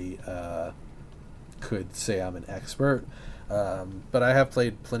I could say I'm an expert. But I have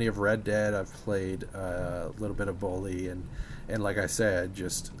played plenty of Red Dead. I've played a little bit of Bully, and like I said,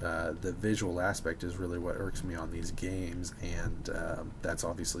 just the visual aspect is really what irks me on these games, and that's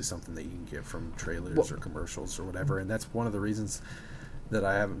obviously something that you can get from trailers or commercials or whatever, and that's one of the reasons that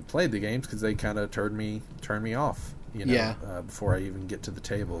I haven't played the games, because they kind of turn me off, before I even get to the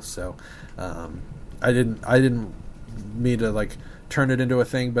table. So I didn't mean to like turn it into a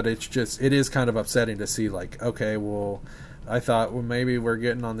thing, but it is kind of upsetting to see, like, okay, well, I thought, well, maybe we're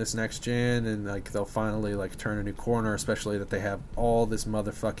getting on this next gen and like they'll finally like turn a new corner, especially that they have all this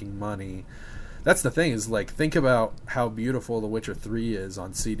motherfucking money. That's the thing, is like, think about how beautiful The Witcher 3 is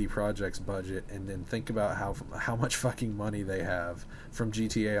on CD Projekt's budget, and then think about how much fucking money they have from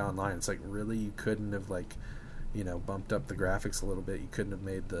GTA Online. It's like, really, you couldn't have like, bumped up the graphics a little bit? You couldn't have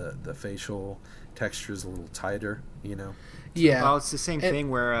made the facial textures a little tighter, Yeah. Well, it's the same thing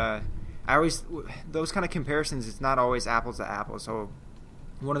where I always, those kind of comparisons, it's not always apples to apples. So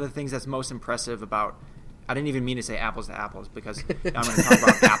one of the things that's most impressive about, I didn't even mean to say apples to apples, because I'm going to talk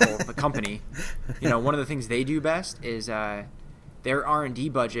about Apple, the company. One of the things they do best is their R&D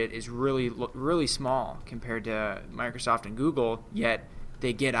budget is really, really small compared to Microsoft and Google, yet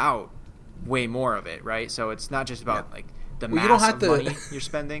they get out way more of it, right? So it's not just about like the mass of money you're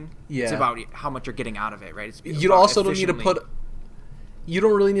spending. Yeah. It's about how much you're getting out of it, right? You also don't need to put... You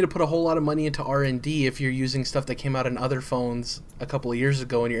don't really need to put a whole lot of money into R&D if you're using stuff that came out in other phones a couple of years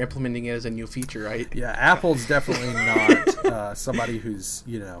ago and you're implementing it as a new feature, right? Yeah, Apple's definitely not somebody who's,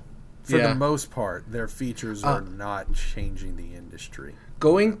 for the most part, their features are not changing the industry.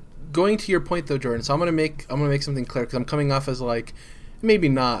 Going to your point though, Jordan. So I'm gonna make something clear, because I'm coming off as like, maybe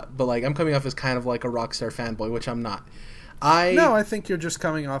not, but like I'm coming off as kind of like a Rockstar fanboy, which I'm not. I think you're just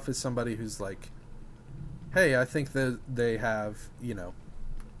coming off as somebody who's like, hey, I think that they have, you're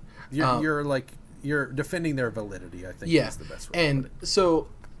defending their validity, I think is the best way. And so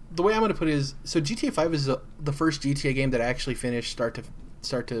the way I'm going to put it is, so GTA 5 is the first GTA game that I actually finished start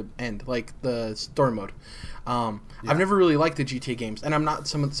to end, like the story mode. I've never really liked the GTA games, and I'm not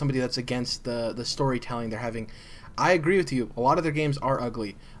somebody that's against the storytelling they're having. I agree with you. A lot of their games are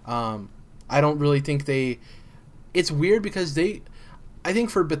ugly. I don't really think it's weird because I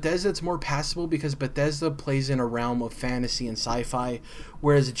think for Bethesda it's more passable, because Bethesda plays in a realm of fantasy and sci-fi,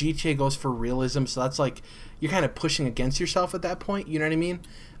 whereas GTA goes for realism, so that's like, you're kind of pushing against yourself at that point, you know what I mean?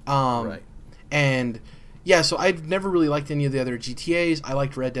 Right. And yeah, so I've never really liked any of the other GTAs. I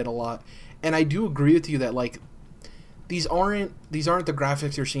liked Red Dead a lot, and I do agree with you that like these aren't the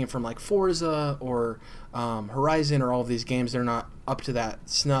graphics you're seeing from like Forza or Horizon or all of these games. They're not up to that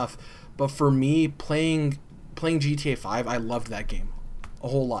snuff. But for me, playing GTA 5, I loved that game a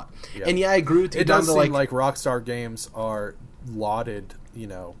whole lot. Yeah. And yeah, I agree with you. It does seem like Rockstar games are lauded,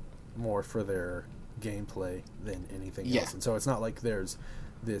 more for their gameplay than anything else. And so it's not like there's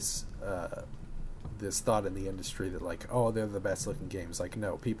this thought in the industry that like, oh, they're the best looking games. Like,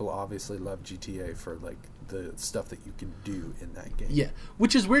 no, people obviously love GTA for like the stuff that you can do in that game. Yeah,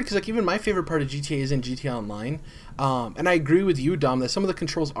 which is weird, because like even my favorite part of GTA is in GTA Online, and I agree with you, Dom, that some of the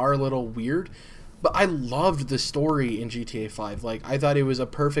controls are a little weird. But I loved the story in GTA 5. Like, I thought it was a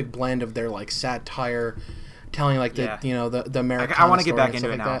perfect blend of their like satire, telling like the the Americana. I want to get back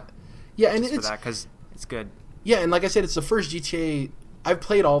into it now. That. Yeah, and it's because it's good. Yeah, and like I said, it's the first GTA. I've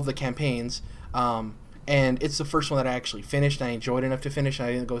played all of the campaigns, and it's the first one that I actually finished. I enjoyed enough to finish, and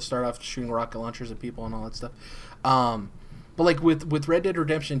I didn't go start off shooting rocket launchers at people and all that stuff. But like with Red Dead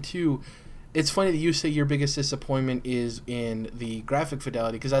Redemption 2, it's funny that you say your biggest disappointment is in the graphic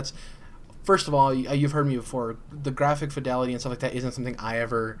fidelity, because that's. First of all, you've heard me before, the graphic fidelity and stuff like that isn't something I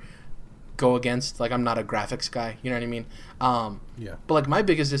ever go against. Like, I'm not a graphics guy, you know what I mean? Yeah. But, like, my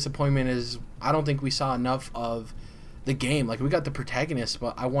biggest disappointment is I don't think we saw enough of the game. Like, we got the protagonist,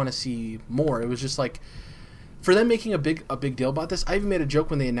 but I want to see more. It was just, like, for them making a big deal about this, I even made a joke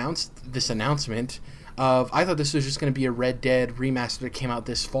when they announced this announcement of, I thought this was just going to be a Red Dead remaster that came out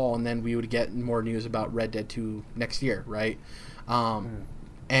this fall, and then we would get more news about Red Dead 2 next year, right?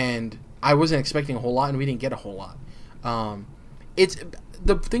 And I wasn't expecting a whole lot, and we didn't get a whole lot. It's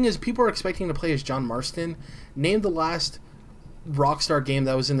the thing is, people are expecting to play as John Marston. Name the last Rockstar game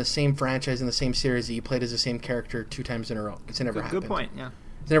that was in the same franchise, in the same series, that you played as the same character 2 times in a row. It's never happened. Good point, yeah.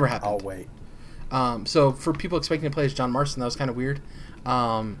 It's never happened. I'll wait. So for people expecting to play as John Marston, that was kind of weird.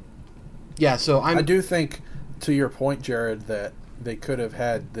 Yeah, so I do think, to your point, Jared, that they could have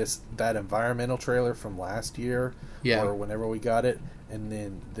had that environmental trailer from last year, or whenever we got it, and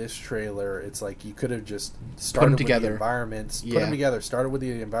then this trailer. It's like you could have just started with the environments, put them together, started with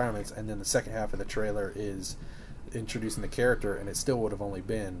the environments, and then the second half of the trailer is introducing the character, and it still would have only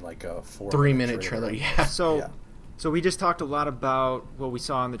been like a 3-minute trailer. Yeah. So we just talked a lot about what we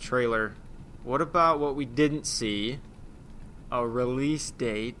saw in the trailer. What about what we didn't see? A release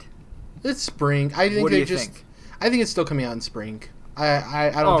date. It's spring. I think I think it's still coming out in spring.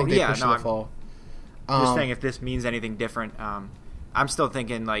 I don't think they pushed it to fall. Just saying if this means anything different. I'm still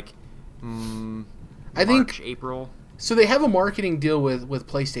thinking like I think April. So they have a marketing deal with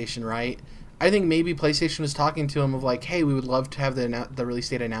PlayStation, right? I think maybe PlayStation was talking to them of like, hey, we would love to have the release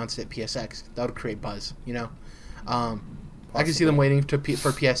date announced at PSX. That would create buzz, you know? I can see them waiting for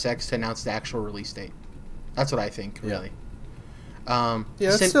PSX to announce the actual release date. That's what I think, really.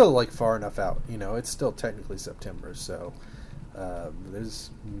 It's still like far enough out. You know, it's still technically September, so there's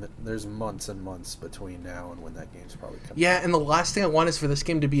months and months between now and when that game's probably coming. Yeah, and the last thing I want is for this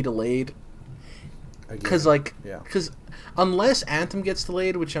game to be delayed. Because unless Anthem gets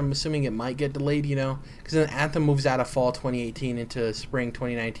delayed, which I'm assuming it might get delayed, you know, because then Anthem moves out of fall 2018 into spring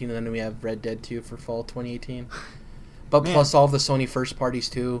 2019, and then we have Red Dead 2 for fall 2018. But plus all the Sony first parties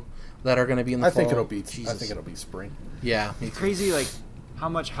too that are going to be in the fall. I think it'll be spring. Yeah, it's crazy, like how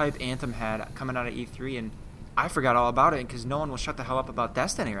much hype Anthem had coming out of E3, and I forgot all about it because no one will shut the hell up about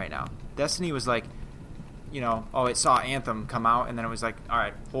Destiny right now. Destiny was like, you know, it saw Anthem come out, and then it was like, all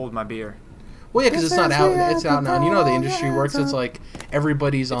right, hold my beer. Well, yeah, because it's not out. It's out now. And you know how the industry works. It's like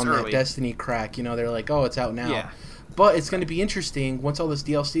everybody's on that Destiny crack. You know, they're like, oh, it's out now. Yeah. But it's going to be interesting once all this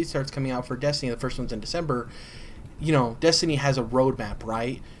DLC starts coming out for Destiny. The first one's in December. You know, Destiny has a roadmap,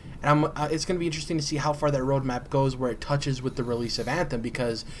 right? And it's going to be interesting to see how far that roadmap goes, where it touches with the release of Anthem,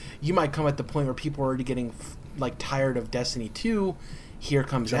 because you might come at the point where people are already getting like tired of Destiny 2. Here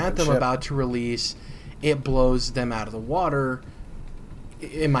comes Anthem about to release. It blows them out of the water.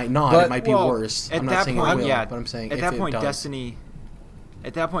 It might not. It might be worse. I'm not saying it will, but I'm saying at that point,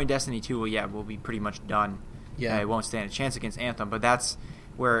 Destiny 2 will be pretty much done. Yeah, it won't stand a chance against Anthem. But that's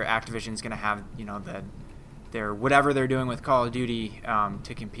where Activision's going to have, you know, their whatever they're doing with Call of Duty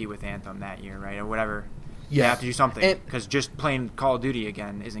to compete with Anthem that year, right? Or whatever. Yeah, they have to do something, because just playing Call of Duty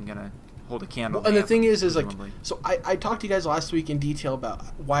again isn't going to hold a candle. Well, and the thing is like, so I talked to you guys last week in detail about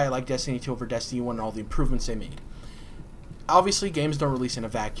why I like Destiny 2 over Destiny 1 and all the improvements they made. Obviously, games don't release in a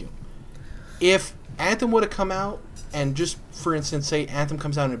vacuum. If Anthem would have come out, and just, for instance, say Anthem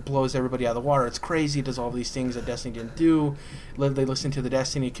comes out and it blows everybody out of the water, it's crazy, it does all these things that Destiny didn't do, they listened to the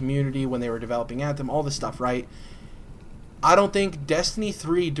Destiny community when they were developing Anthem, all this stuff, right? I don't think Destiny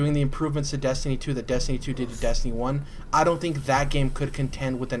 3 doing the improvements to Destiny 2 that Destiny 2 did to Destiny 1, I don't think that game could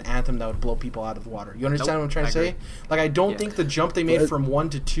contend with an Anthem that would blow people out of the water. You understand what I'm trying to say? Like, I don't think the jump they made from 1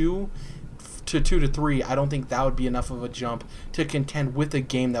 to 2 to 2 to 3, I don't think that would be enough of a jump to contend with a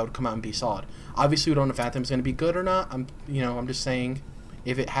game that would come out and be solid. Obviously, we don't know if Anthem's going to be good or not. I'm just saying,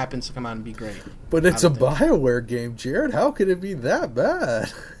 if it happens to come out and be great. But it's a BioWare game, Jared. How could it be that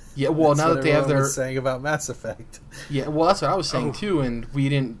bad? Yeah, well, now that they have their saying about Mass Effect. Yeah, well, that's what I was saying too, and we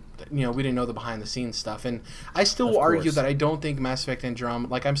didn't know the behind the scenes stuff, and I still will argue that I don't think Mass Effect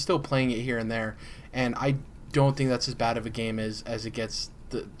Andromeda, like, I'm still playing it here and there, and I don't think that's as bad of a game as it gets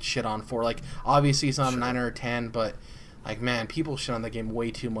the shit on for. Like, obviously it's not a 9 or a 10, but like, man, people shit on the game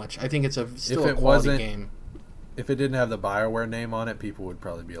way too much. I think it's still a quality game. If it didn't have the BioWare name on it, people would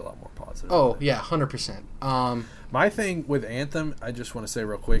probably be a lot more positive. Oh, yeah, 100%. My thing with Anthem, I just want to say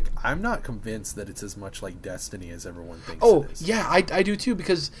real quick, I'm not convinced that it's as much like Destiny as everyone thinks it is. Yeah, I do too,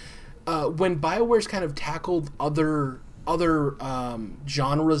 because when BioWare's kind of tackled other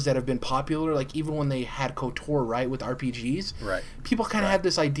genres that have been popular, like even when they had KOTOR, right, with RPGs, right, people kind of had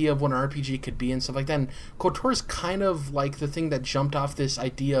this idea of what an RPG could be and stuff like that, and KOTOR is kind of like the thing that jumped off this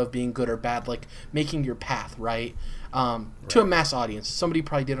idea of being good or bad, like making your path, right, to a mass audience. Somebody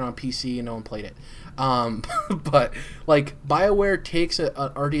probably did it on PC and no one played it, but like BioWare takes an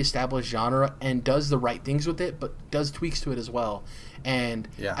already established genre and does the right things with it, but does tweaks to it as well. And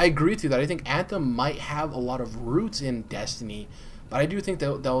I agree with you that I think Anthem might have a lot of roots in Destiny, but I do think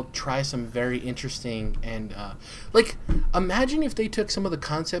they'll try some very interesting and like, imagine if they took some of the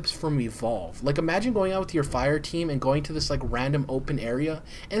concepts from Evolve. Like, imagine going out with your fire team and going to this like random open area,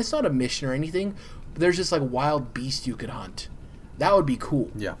 and it's not a mission or anything, but there's just like wild beast you could hunt. That would be cool.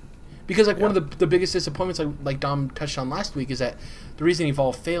 Yeah. Because like one of the biggest disappointments, like Dom touched on last week, is that the reason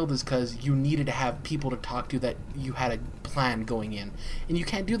Evolve failed is because you needed to have people to talk to that you had a plan going in, and you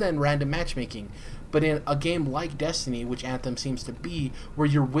can't do that in random matchmaking. But in a game like Destiny, which Anthem seems to be, where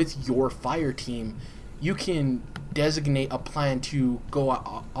you're with your fire team, you can designate a plan to go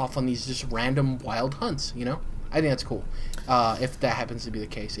off on these just random wild hunts, you know? I think that's cool. If that happens to be the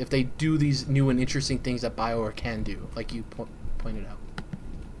case. If they do these new and interesting things that BioWare can do, like you pointed out.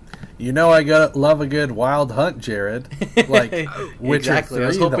 You know I love a good wild hunt, Jared. Like Witcher exactly. 3, I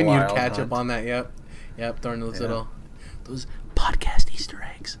was hoping you'd wild catch hunt. up on that. Yep. Throwing those podcast Easter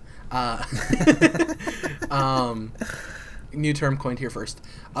eggs. New term coined here first.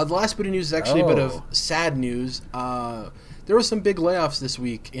 The last bit of news is actually a bit of sad news. There were some big layoffs this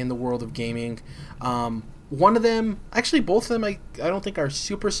week in the world of gaming. One of them, actually both of them, I don't think are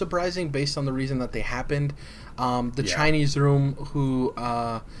super surprising based on the reason that they happened. Chinese Room, who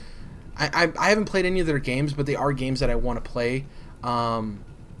I haven't played any of their games, but they are games that I want to play.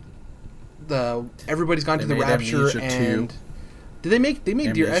 Everybody's Gone to the Rapture, Amnesia and 2. did they make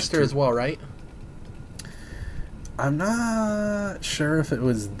Dear Esther 2. as well, right? I'm not sure if it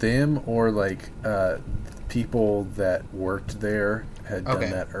was them or like people that worked there had done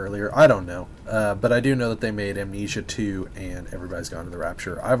that earlier. I don't know, but I do know that they made Amnesia 2 and Everybody's Gone to the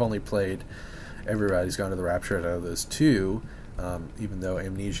Rapture. I've only played Everybody's Gone to the Rapture out of those two, even though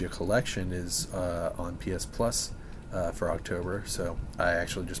Amnesia Collection is on PS Plus for October, so I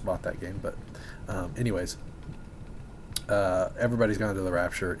actually just bought that game. But anyways, Everybody's Gone to the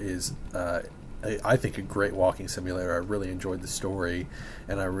Rapture is I think a great walking simulator. I really enjoyed the story,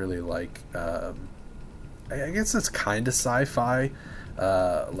 and I really like I guess it's kind of sci-fi,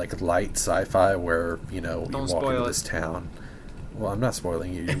 like light sci-fi, where you walk into this town. Well, I'm not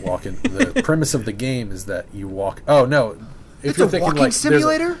spoiling you. You walk in. The premise of the game is that you walk. Oh no! If you're thinking like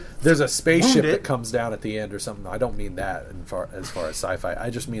simulator, there's a spaceship that comes down at the end or something. I don't mean that as far as sci-fi. I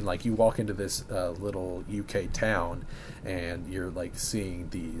just mean like you walk into this little UK town, and you're like seeing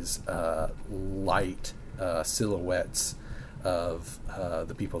these light silhouettes of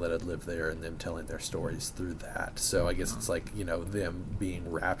the people that had lived there, and them telling their stories through that. So I guess it's like them being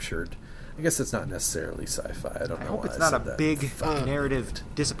raptured. I guess it's not necessarily sci-fi. I don't know. I hope it's not a big narrative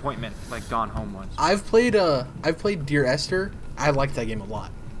disappointment like Gone Home was. I've played Dear Esther. I liked that game a lot,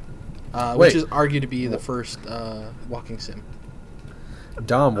 which is argued to be the first walking sim.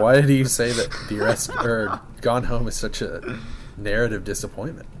 Dom, why did you say that Dear Esther or Gone Home is such a narrative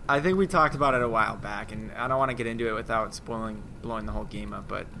disappointment? I think we talked about it a while back, and I don't want to get into it without blowing the whole game up,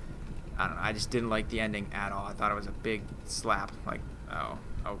 but I don't know. I just didn't like the ending at all. I thought it was a big slap. Like, oh,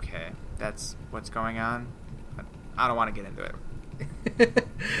 okay, that's what's going on. But I don't want to get into it.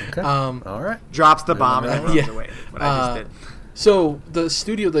 Okay. All right. Drops the bomb and runs away. What I just did. So the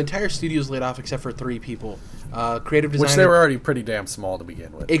entire studio is laid off except for 3 people. Creative designer, which they were already pretty damn small to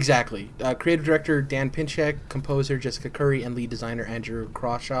begin with. Exactly. Creative director Dan Pinchek, composer Jessica Curry, and lead designer Andrew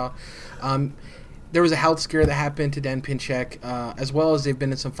Crawshaw. There was a health scare that happened to Dan Pinchek, as well as they've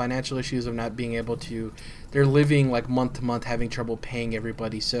been in some financial issues of not being able to. They're living like month to month, having trouble paying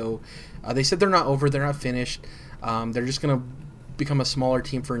everybody. So they said they're not over, they're not finished. They're just going to become a smaller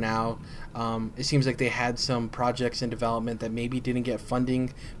team for now. It seems like they had some projects in development that maybe didn't get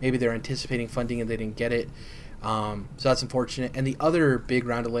funding. Maybe they're anticipating funding and they didn't get it. So that's unfortunate. And the other big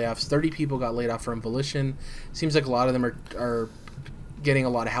round of layoffs, 30 people got laid off from Volition. Seems like a lot of them are getting a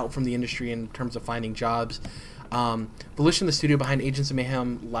lot of help from the industry in terms of finding jobs. Volition, the studio behind Agents of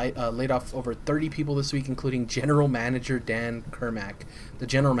Mayhem, laid off over 30 people this week, including general manager Dan Kermack, the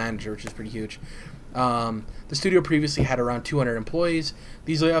general manager, which is pretty huge. The studio previously had around 200 employees.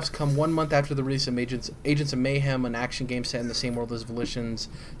 These layoffs come 1 month after the release of Agents of Mayhem, an action game set in the same world as Volition's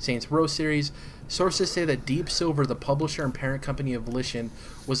Saints Row series. Sources say that Deep Silver, the publisher and parent company of Volition,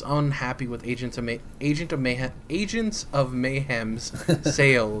 was unhappy with Agents of Mayhem's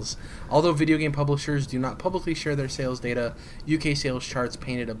sales. Although video game publishers do not publicly share their sales data, UK sales charts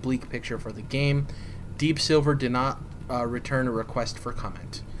painted a bleak picture for the game. Deep Silver did not return a request for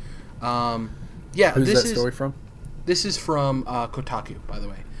comment. Who's that story from? This is from Kotaku, by the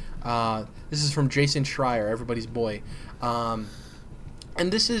way. This is from Jason Schreier, everybody's boy. And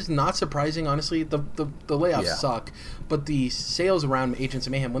this is not surprising, honestly. The layoffs suck, but the sales around Agents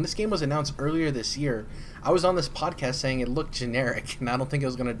of Mayhem, when this game was announced earlier this year, I was on this podcast saying it looked generic, and I don't think it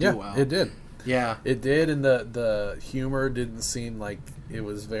was going to do well. It did. Yeah, it did, and the humor didn't seem like it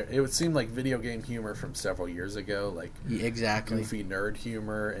was it would seem like video game humor from several years ago, like exactly goofy nerd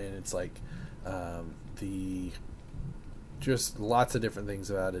humor, and it's like just lots of different things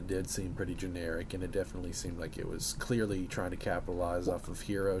about it did seem pretty generic, and it definitely seemed like it was clearly trying to capitalize off of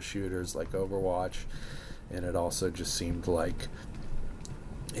hero shooters like Overwatch, and it also just seemed like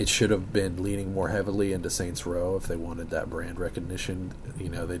it should have been leaning more heavily into Saints Row if they wanted that brand recognition.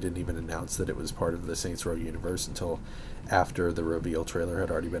 They didn't even announce that it was part of the Saints Row universe until after the reveal trailer had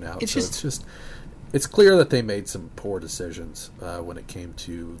already been out. It's just it's clear that they made some poor decisions when it came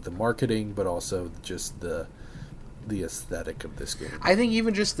to the marketing, but also just the aesthetic of this game. I think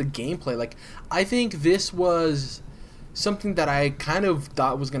even just the gameplay. Like, I think this was something that I kind of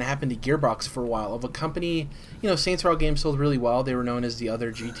thought was going to happen to Gearbox for a while. Of a company, Saints Row games sold really well. They were known as the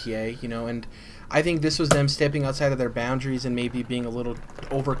other GTA, and I think this was them stepping outside of their boundaries and maybe being a little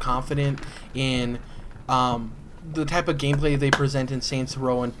overconfident in the type of gameplay they present in Saints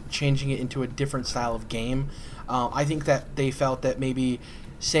Row and changing it into a different style of game. I think that they felt that maybe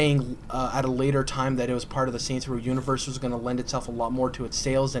saying at a later time that it was part of the Saints Row universe was going to lend itself a lot more to its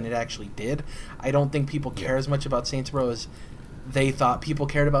sales than it actually did. I don't think people care as much about Saints Row as they thought people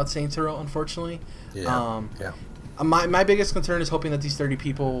cared about Saints Row, unfortunately. Yeah. My biggest concern is hoping that these 30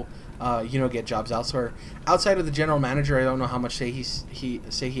 people get jobs elsewhere. Outside of the general manager, I don't know how much say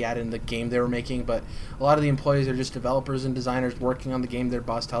he had in the game they were making, but a lot of the employees are just developers and designers working on the game their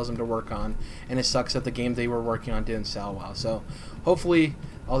boss tells them to work on, and it sucks that the game they were working on didn't sell well. So hopefully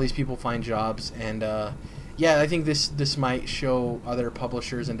all these people find jobs, and I think this might show other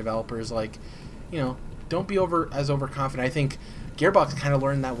publishers and developers, like, don't be overconfident. I think Gearbox kind of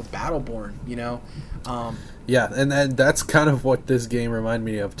learned that with Battleborn, and that's kind of what this game reminded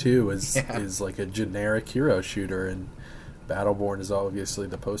me of too. Is like a generic hero shooter, and Battleborn is obviously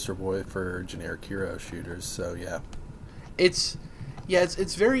the poster boy for generic hero shooters. So it's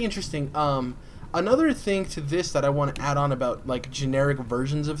very interesting. Another thing to this that I want to add on about like generic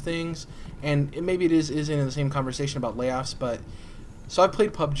versions of things, and maybe it isn't in the same conversation about layoffs, but so I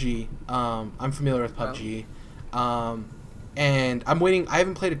played PUBG. I'm familiar with PUBG. And I'm waiting. I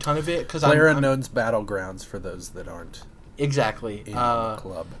haven't played a ton of it because PlayerUnknown's Battlegrounds for those that aren't exactly in the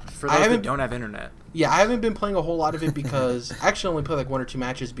club. For those that don't have internet. Yeah, I haven't been playing a whole lot of it because I actually only play like 1 or 2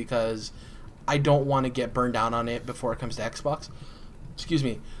 matches because I don't want to get burned down on it before it comes to Xbox. Excuse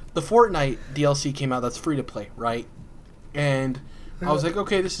me. The Fortnite DLC came out that's free to play, right? And I was like,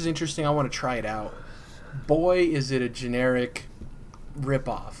 okay, this is interesting. I want to try it out. Boy, is it a generic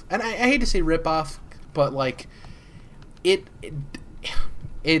ripoff. And I hate to say ripoff, but like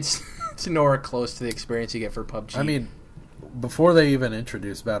it's nowhere close to the experience you get for PUBG. I mean, before they even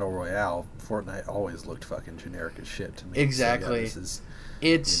introduced Battle Royale, Fortnite always looked fucking generic as shit to me. Exactly. So,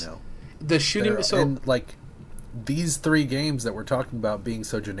 it's the shooting. And like these 3 games that we're talking about being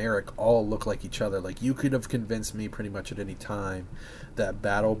so generic all look like each other. Like, you could have convinced me pretty much at any time that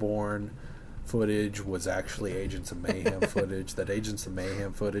Battleborn footage was actually Agents of Mayhem footage, that Agents of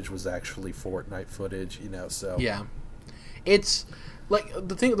Mayhem footage was actually Fortnite footage, so yeah. It's like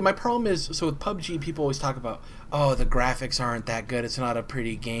the thing. My problem is, so with PUBG, people always talk about, oh, the graphics aren't that good. It's not a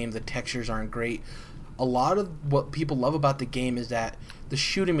pretty game. The textures aren't great. A lot of what people love about the game is that the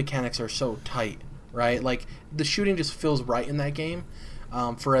shooting mechanics are so tight, right? Like, the shooting just feels right in that game.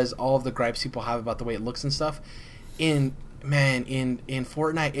 For as all of the gripes people have about the way it looks and stuff, in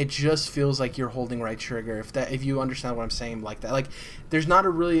Fortnite, it just feels like you're holding right trigger. If you understand what I'm saying, like that, like there's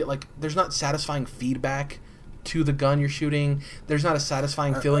not satisfying feedback to the gun you're shooting. There's not a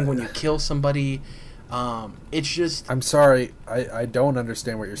satisfying feeling when you kill somebody. It's just... I'm sorry, I don't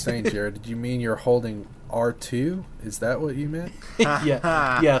understand what you're saying, Jared. Did you mean you're holding R2? Is that what you meant?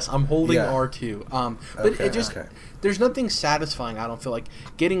 Yeah. Yes, I'm holding R2. But it just... Okay. There's nothing satisfying, I don't feel like.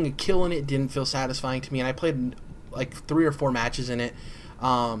 Getting a kill in it didn't feel satisfying to me, and I played like 3 or 4 matches in it.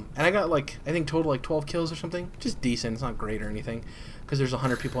 And I got I think total 12 kills or something. Just decent. It's not great or anything, because there's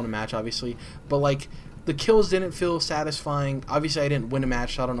 100 people in a match, obviously. But the kills didn't feel satisfying. Obviously, I didn't win a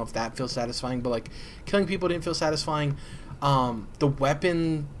match, so I don't know if that feels satisfying. But killing people didn't feel satisfying. The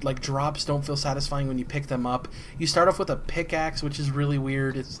weapon drops don't feel satisfying when you pick them up. You start off with a pickaxe, which is really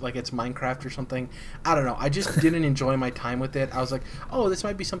weird. It's like it's Minecraft or something. I don't know. I just didn't enjoy my time with it. I was like, oh, this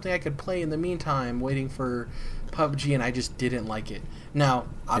might be something I could play in the meantime, waiting for PUBG, and I just didn't like it. Now,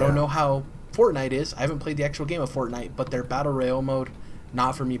 I don't know how Fortnite is. I haven't played the actual game of Fortnite, but their Battle Royale mode,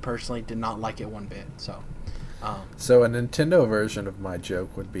 not for me personally, did not like it one bit. So a Nintendo version of my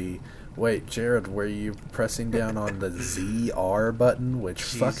joke would be, wait, Jared, were you pressing down on the ZR button? Which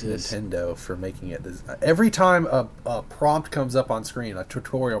fuck Nintendo for making it this. Every time a prompt comes up on screen, a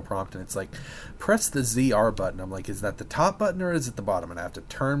tutorial prompt, and it's like, press the ZR button. I'm like, is that the top button or is it the bottom? And I have to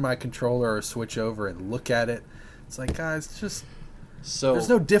turn my controller or switch over and look at it. It's like, guys, there's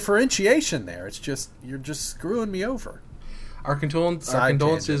no differentiation there. It's just, you're just screwing me over. Our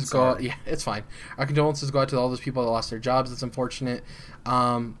condolences go out. Yeah, it's fine. Our condolences go out to all those people that lost their jobs. It's unfortunate.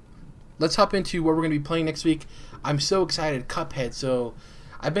 Let's hop into what we're going to be playing next week. I'm so excited. Cuphead. So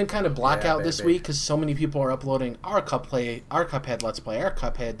I've been kind of blackout this week because so many people are uploading our Cuphead Let's Play, our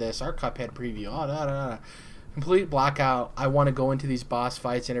Cuphead this, our Cuphead preview. complete blackout. I want to go into these boss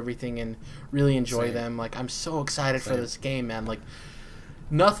fights and everything and really enjoy Same. them. Like, I'm so excited for Same. this game, man. Like,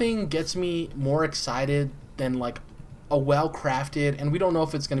 nothing gets me more excited than, like, a well-crafted, and we don't know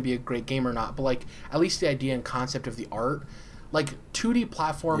if it's going to be a great game or not, but, like, at least the idea and concept of the art. Like, 2D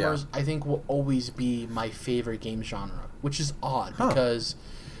platformers, I think, will always be my favorite game genre, which is odd because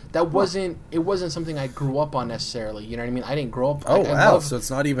it wasn't something I grew up on necessarily. You know what I mean? I didn't grow up. Oh, like, wow. So it's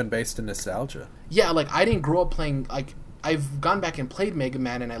not even based in nostalgia. Yeah, like, I didn't grow up playing, like, I've gone back and played Mega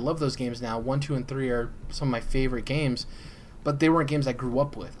Man, and I love those games now. 1, 2, and 3 are some of my favorite games, but they weren't games I grew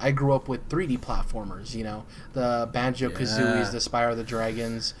up with. I grew up with 3D platformers, you know, the Banjo-Kazooies, the Spyro the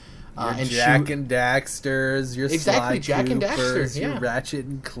Dragons, Your and Jack and Daxters, your Exactly, Sly Jack and Coopers, Daxter, yeah. your Ratchet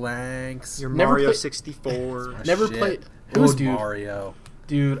and Clanks. Your Never Mario play- 64. Never Shit. played. Who's dude, Mario?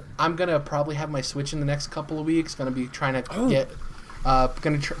 Dude, I'm gonna probably have my Switch in the next couple of weeks. Gonna be trying to get.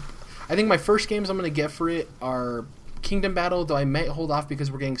 I think my first games I'm gonna get for it are Kingdom Battle, though I might hold off because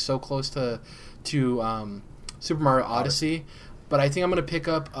we're getting so close to Super Mario Odyssey. But I think I'm gonna pick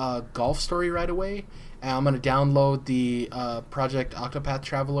up Golf Story right away, and I'm gonna download the Project Octopath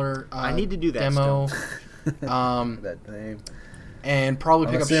Traveler. I need to do that demo. That name. And probably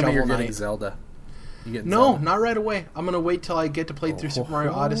I'm pick up assuming Shovel you're getting Knight. Zelda. You getting No, Zelda? not right away. I'm gonna wait till I get to play through Super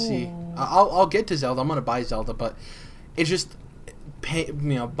Mario Odyssey. I'll get to Zelda. I'm gonna buy Zelda, but it's just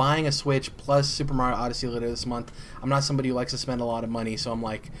buying a Switch plus Super Mario Odyssey later this month. I'm not somebody who likes to spend a lot of money, so I'm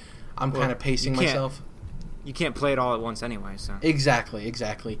like, I'm kind of pacing myself. You can't play it all at once anyway, so.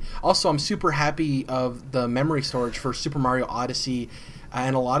 Exactly. Also, I'm super happy of the memory storage for Super Mario Odyssey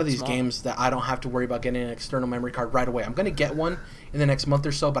and a lot of these games that I don't have to worry about getting an external memory card right away. I'm going to get one in the next month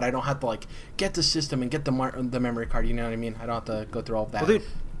or so, but I don't have to, like, get the system and get the memory card, you know what I mean? I don't have to go through all of that. Well, dude,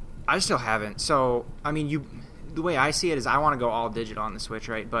 I still haven't. So, I mean, the way I see it is I want to go all digital on the Switch,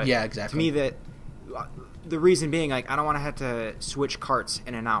 right? But yeah, exactly. to me, the reason being, like, I don't want to have to switch carts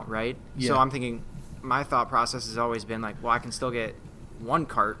in and out, right? Yeah. So I'm thinking, my thought process has always been like, well, I can still get one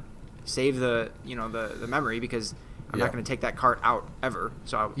cart, save the memory because I'm not going to take that cart out ever.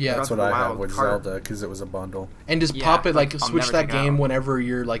 So That's what I have with Zelda because it was a bundle. And just pop it, like, I'll switch never that take it game out. whenever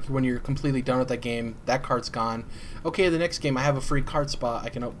you're, like, when you're completely done with that game, that cart's gone. Okay, the next game, I have a free cart spot, I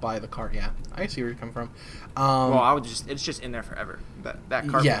can buy the cart, yeah. I see where you're coming from. Well, it's just in there forever. That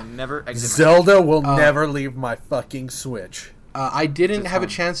cart will never exit. Zelda will never leave my fucking Switch. I didn't have a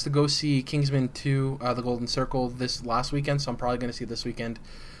chance to go see Kingsman 2, The Golden Circle, this last weekend, so I'm probably going to see it this weekend.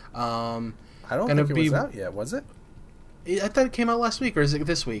 I don't think it was out yet, was it? I thought it came out last week, or is it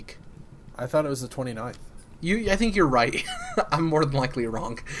this week? I thought it was the 29th. I think you're right. I'm more than likely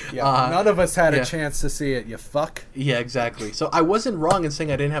wrong. Yeah, none of us had a chance to see it, you fuck. Yeah, exactly. So I wasn't wrong in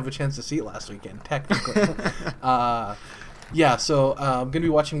saying I didn't have a chance to see it last weekend, technically. Yeah, so I'm going to be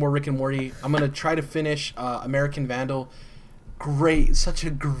watching more Rick and Morty. I'm going to try to finish American Vandal. Such a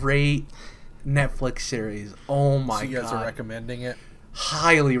great Netflix series. Oh my god. So you guys are recommending it?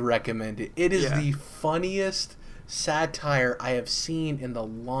 Highly recommend it. It is the funniest satire I have seen in the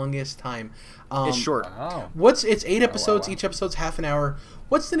longest time. It's short. Oh. It's 8 episodes. Each episode's half an hour.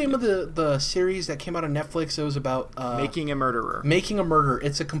 What's the name of the series that came out on Netflix? It was about Making a Murderer. Making a Murder.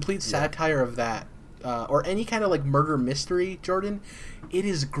 It's a complete satire of that, or any kind of like murder mystery. Jordan, it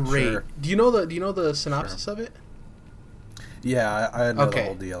is great. Sure. Do you know the synopsis of it? Yeah, I know the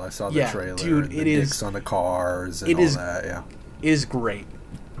whole deal. I saw the trailer. Dude, and it the is dicks on the cars and all that. Yeah, is great.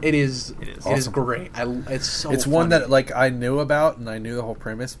 It is awesome. great. It's so. It's one that like I knew about and I knew the whole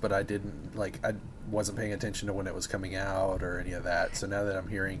premise, but I didn't I wasn't paying attention to when it was coming out or any of that. So now that I'm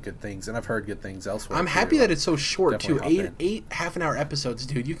hearing good things, and I've heard good things elsewhere, I'm happy that it's so short too. Definitely Eight half-an-hour episodes,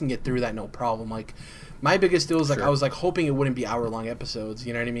 dude. You can get through that no problem. Like, my biggest deal is like I was like hoping it wouldn't be hour-long episodes.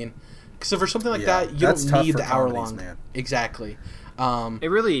 You know what I mean? So for something like that, you don't need the hour-long. Man. Exactly.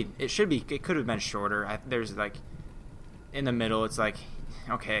 It should be. It could have been shorter. There's like in the middle. It's like,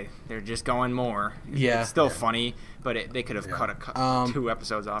 okay, they're just going more. Yeah, it's still funny, but they could have cut 2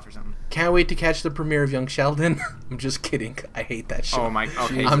 episodes off or something. Can't wait to catch the premiere of Young Sheldon. I'm just kidding. I hate that show. Oh my.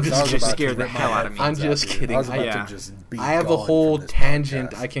 Okay, I'm just scared the hell out of me. I'm just kidding. I have a whole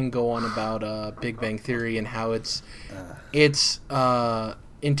tangent I can go on about Big Bang Theory and how it's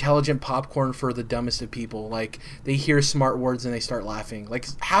intelligent popcorn for the dumbest of people. Like, they hear smart words and they start laughing. Like,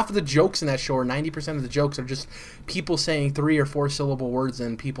 half of the jokes in that show, or 90% of the jokes, are just people saying 3 or 4 syllable words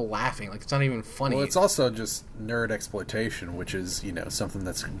and people laughing. Like, it's not even funny. Well, it's also just nerd exploitation, which is, something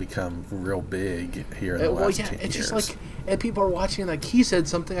that's become real big here in the last 10 years. It's just like, and people are watching like, he said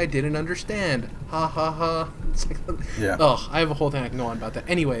something I didn't understand. Ha ha ha. It's like, I have a whole thing I can go on about that.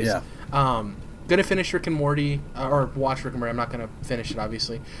 Anyways, gonna finish Rick and Morty, or watch Rick and Morty. I'm not gonna finish it,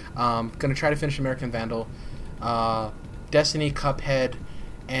 obviously. Gonna try to finish American Vandal. Destiny, Cuphead,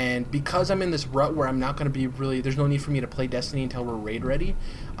 and because I'm in this rut where I'm not going to be really, there's no need for me to play Destiny until we're raid ready.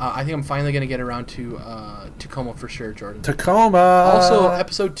 I think I'm finally going to get around to Tacoma for sure, Jordan. Tacoma. Also,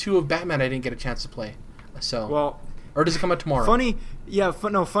 episode 2 of Batman I didn't get a chance to play. So, well, or does it come out tomorrow? Funny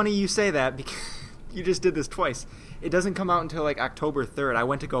you say that because you just did this twice. It doesn't come out until like October 3rd. I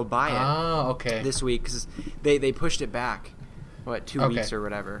went to go buy it. Okay. This week because they pushed it back, 2 weeks or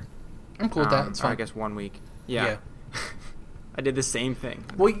whatever. I'm cool with that. It's fine. I guess 1 week. Yeah. I did the same thing.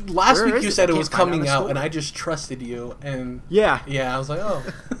 Well, last week you said it was coming out, and I just trusted you. And yeah, I was like, oh,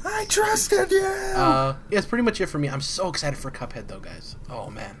 I trusted you. Yeah, it's pretty much it for me. I'm so excited for Cuphead, though, guys. Oh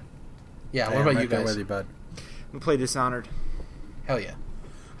man. Yeah. What about you guys? With you, bud. I'm gonna play Dishonored. Hell yeah.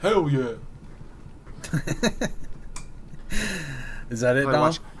 Hell yeah. Is that it,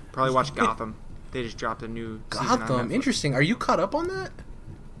 Dom? Probably watch Gotham. They just dropped a new season on Netflix. Interesting. Are you caught up on that?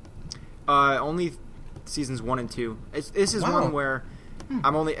 Only seasons 1 and 2. This is one where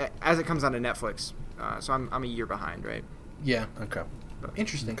I'm only as it comes onto Netflix. So I'm a year behind, right? Yeah. Okay. But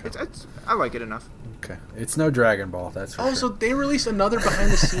interesting. I like it enough. Okay. It's no Dragon Ball. That's for sure. So they released another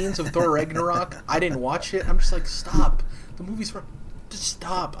behind the scenes of Thor Ragnarok. I didn't watch it. I'm just like, stop. The movie's for. Just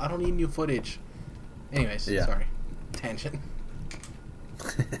stop. I don't need new footage. Anyways, sorry. Tangent.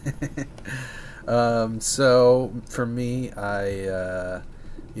 So for me, I'll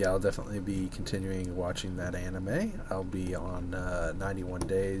definitely be continuing watching that anime. I'll be on 91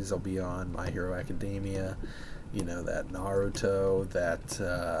 Days. I'll be on My Hero Academia. That Naruto,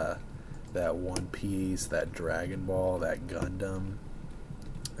 that One Piece, that Dragon Ball, that Gundam.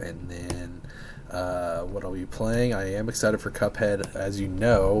 And then what I'll be playing, I am excited for Cuphead. As you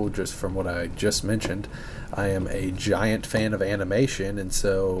know, just from what I just mentioned, I am a giant fan of animation, and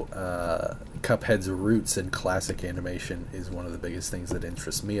so Cuphead's roots in classic animation is one of the biggest things that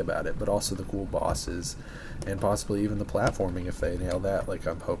interests me about it, but also the cool bosses and possibly even the platforming if they nail that, like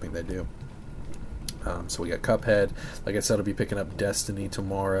I'm hoping they do. So we got Cuphead. Like I said, I'll be picking up Destiny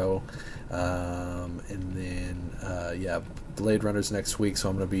tomorrow. And then, Blade Runner's next week, so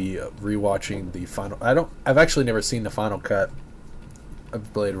I'm going to be rewatching the final... I've actually never seen the final cut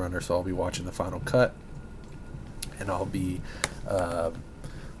of Blade Runner, so I'll be watching the final cut. And I'll be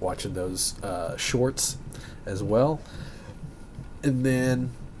watching those shorts as well. And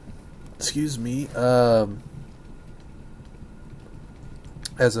then,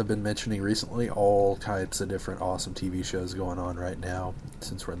 as I've been mentioning recently, all types of different awesome TV shows going on right now,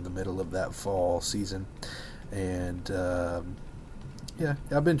 since we're in the middle of that fall season. And,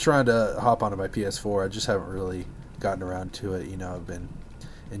 I've been trying to hop onto my PS4. I just haven't really gotten around to it. I've been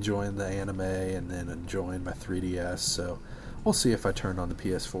enjoying the anime and then enjoying my 3DS, so we'll see if I turn on the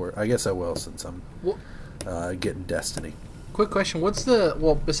PS4. I guess I will, since I'm getting Destiny. Quick question.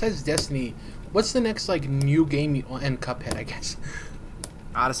 Besides Destiny, what's the next, new game and Cuphead, I guess?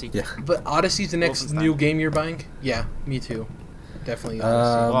 Odyssey. Yeah. But Odyssey's the next new game you're buying? Yeah, me too. Definitely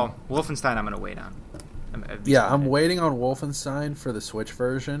Odyssey. Wolfenstein I'm going to wait on. I'm waiting on Wolfenstein for the Switch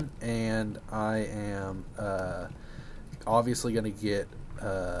version, and I am obviously going to get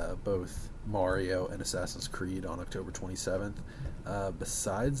both Mario and Assassin's Creed on October 27th.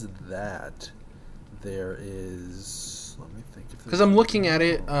 Besides that, there is... Let me think. Because I'm looking at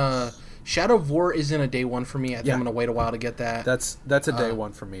it... Shadow of War isn't a day one for me. I think I'm going to wait a while to get that. That's a day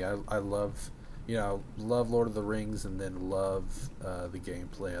one for me. I love Lord of the Rings, and then love the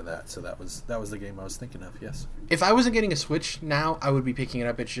gameplay of that. So that was the game I was thinking of. Yes. If I wasn't getting a Switch now, I would be picking it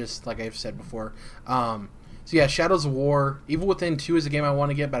up. It's just like I've said before. Shadows of War, Evil Within 2 is a game I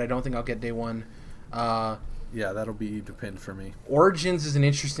want to get, but I don't think I'll get day one. That'll be depend for me. Origins is an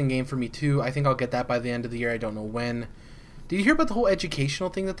interesting game for me too. I think I'll get that by the end of the year. I don't know when. Did you hear about the whole educational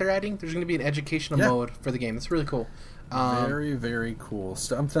thing that they're adding? There's going to be an educational mode for the game. That's really cool. Very, very cool.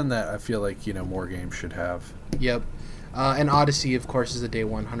 Something that I feel like, more games should have. Yep. And Odyssey, of course, is a day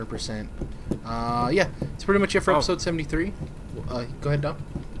one, 100%. It's pretty much it for episode 73. Go ahead, Dom.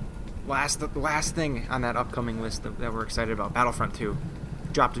 The last thing on that upcoming list that we're excited about, Battlefront 2.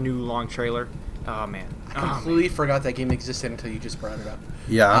 Dropped a new long trailer. Oh, man. I completely forgot that game existed until you just brought it up.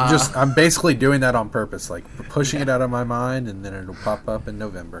 Yeah, I'm basically doing that on purpose, like pushing it out of my mind, and then it'll pop up in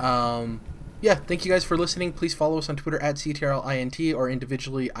November. Thank you guys for listening. Please follow us on Twitter at CTRLINT, or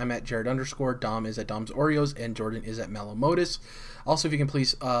individually, I'm at Jared_. Dom is at Dom's Oreos, and Jordan is at Malamotus. Also, if you can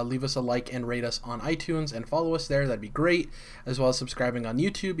please leave us a like and rate us on iTunes and follow us there, that'd be great. As well as subscribing on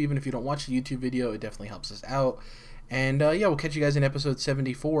YouTube. Even if you don't watch the YouTube video, it definitely helps us out. And we'll catch you guys in episode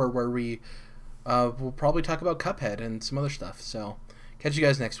 74, where we'll probably talk about Cuphead and some other stuff. So, catch you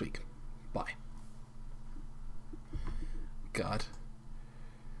guys next week. Bye. God.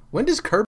 When does Kirby...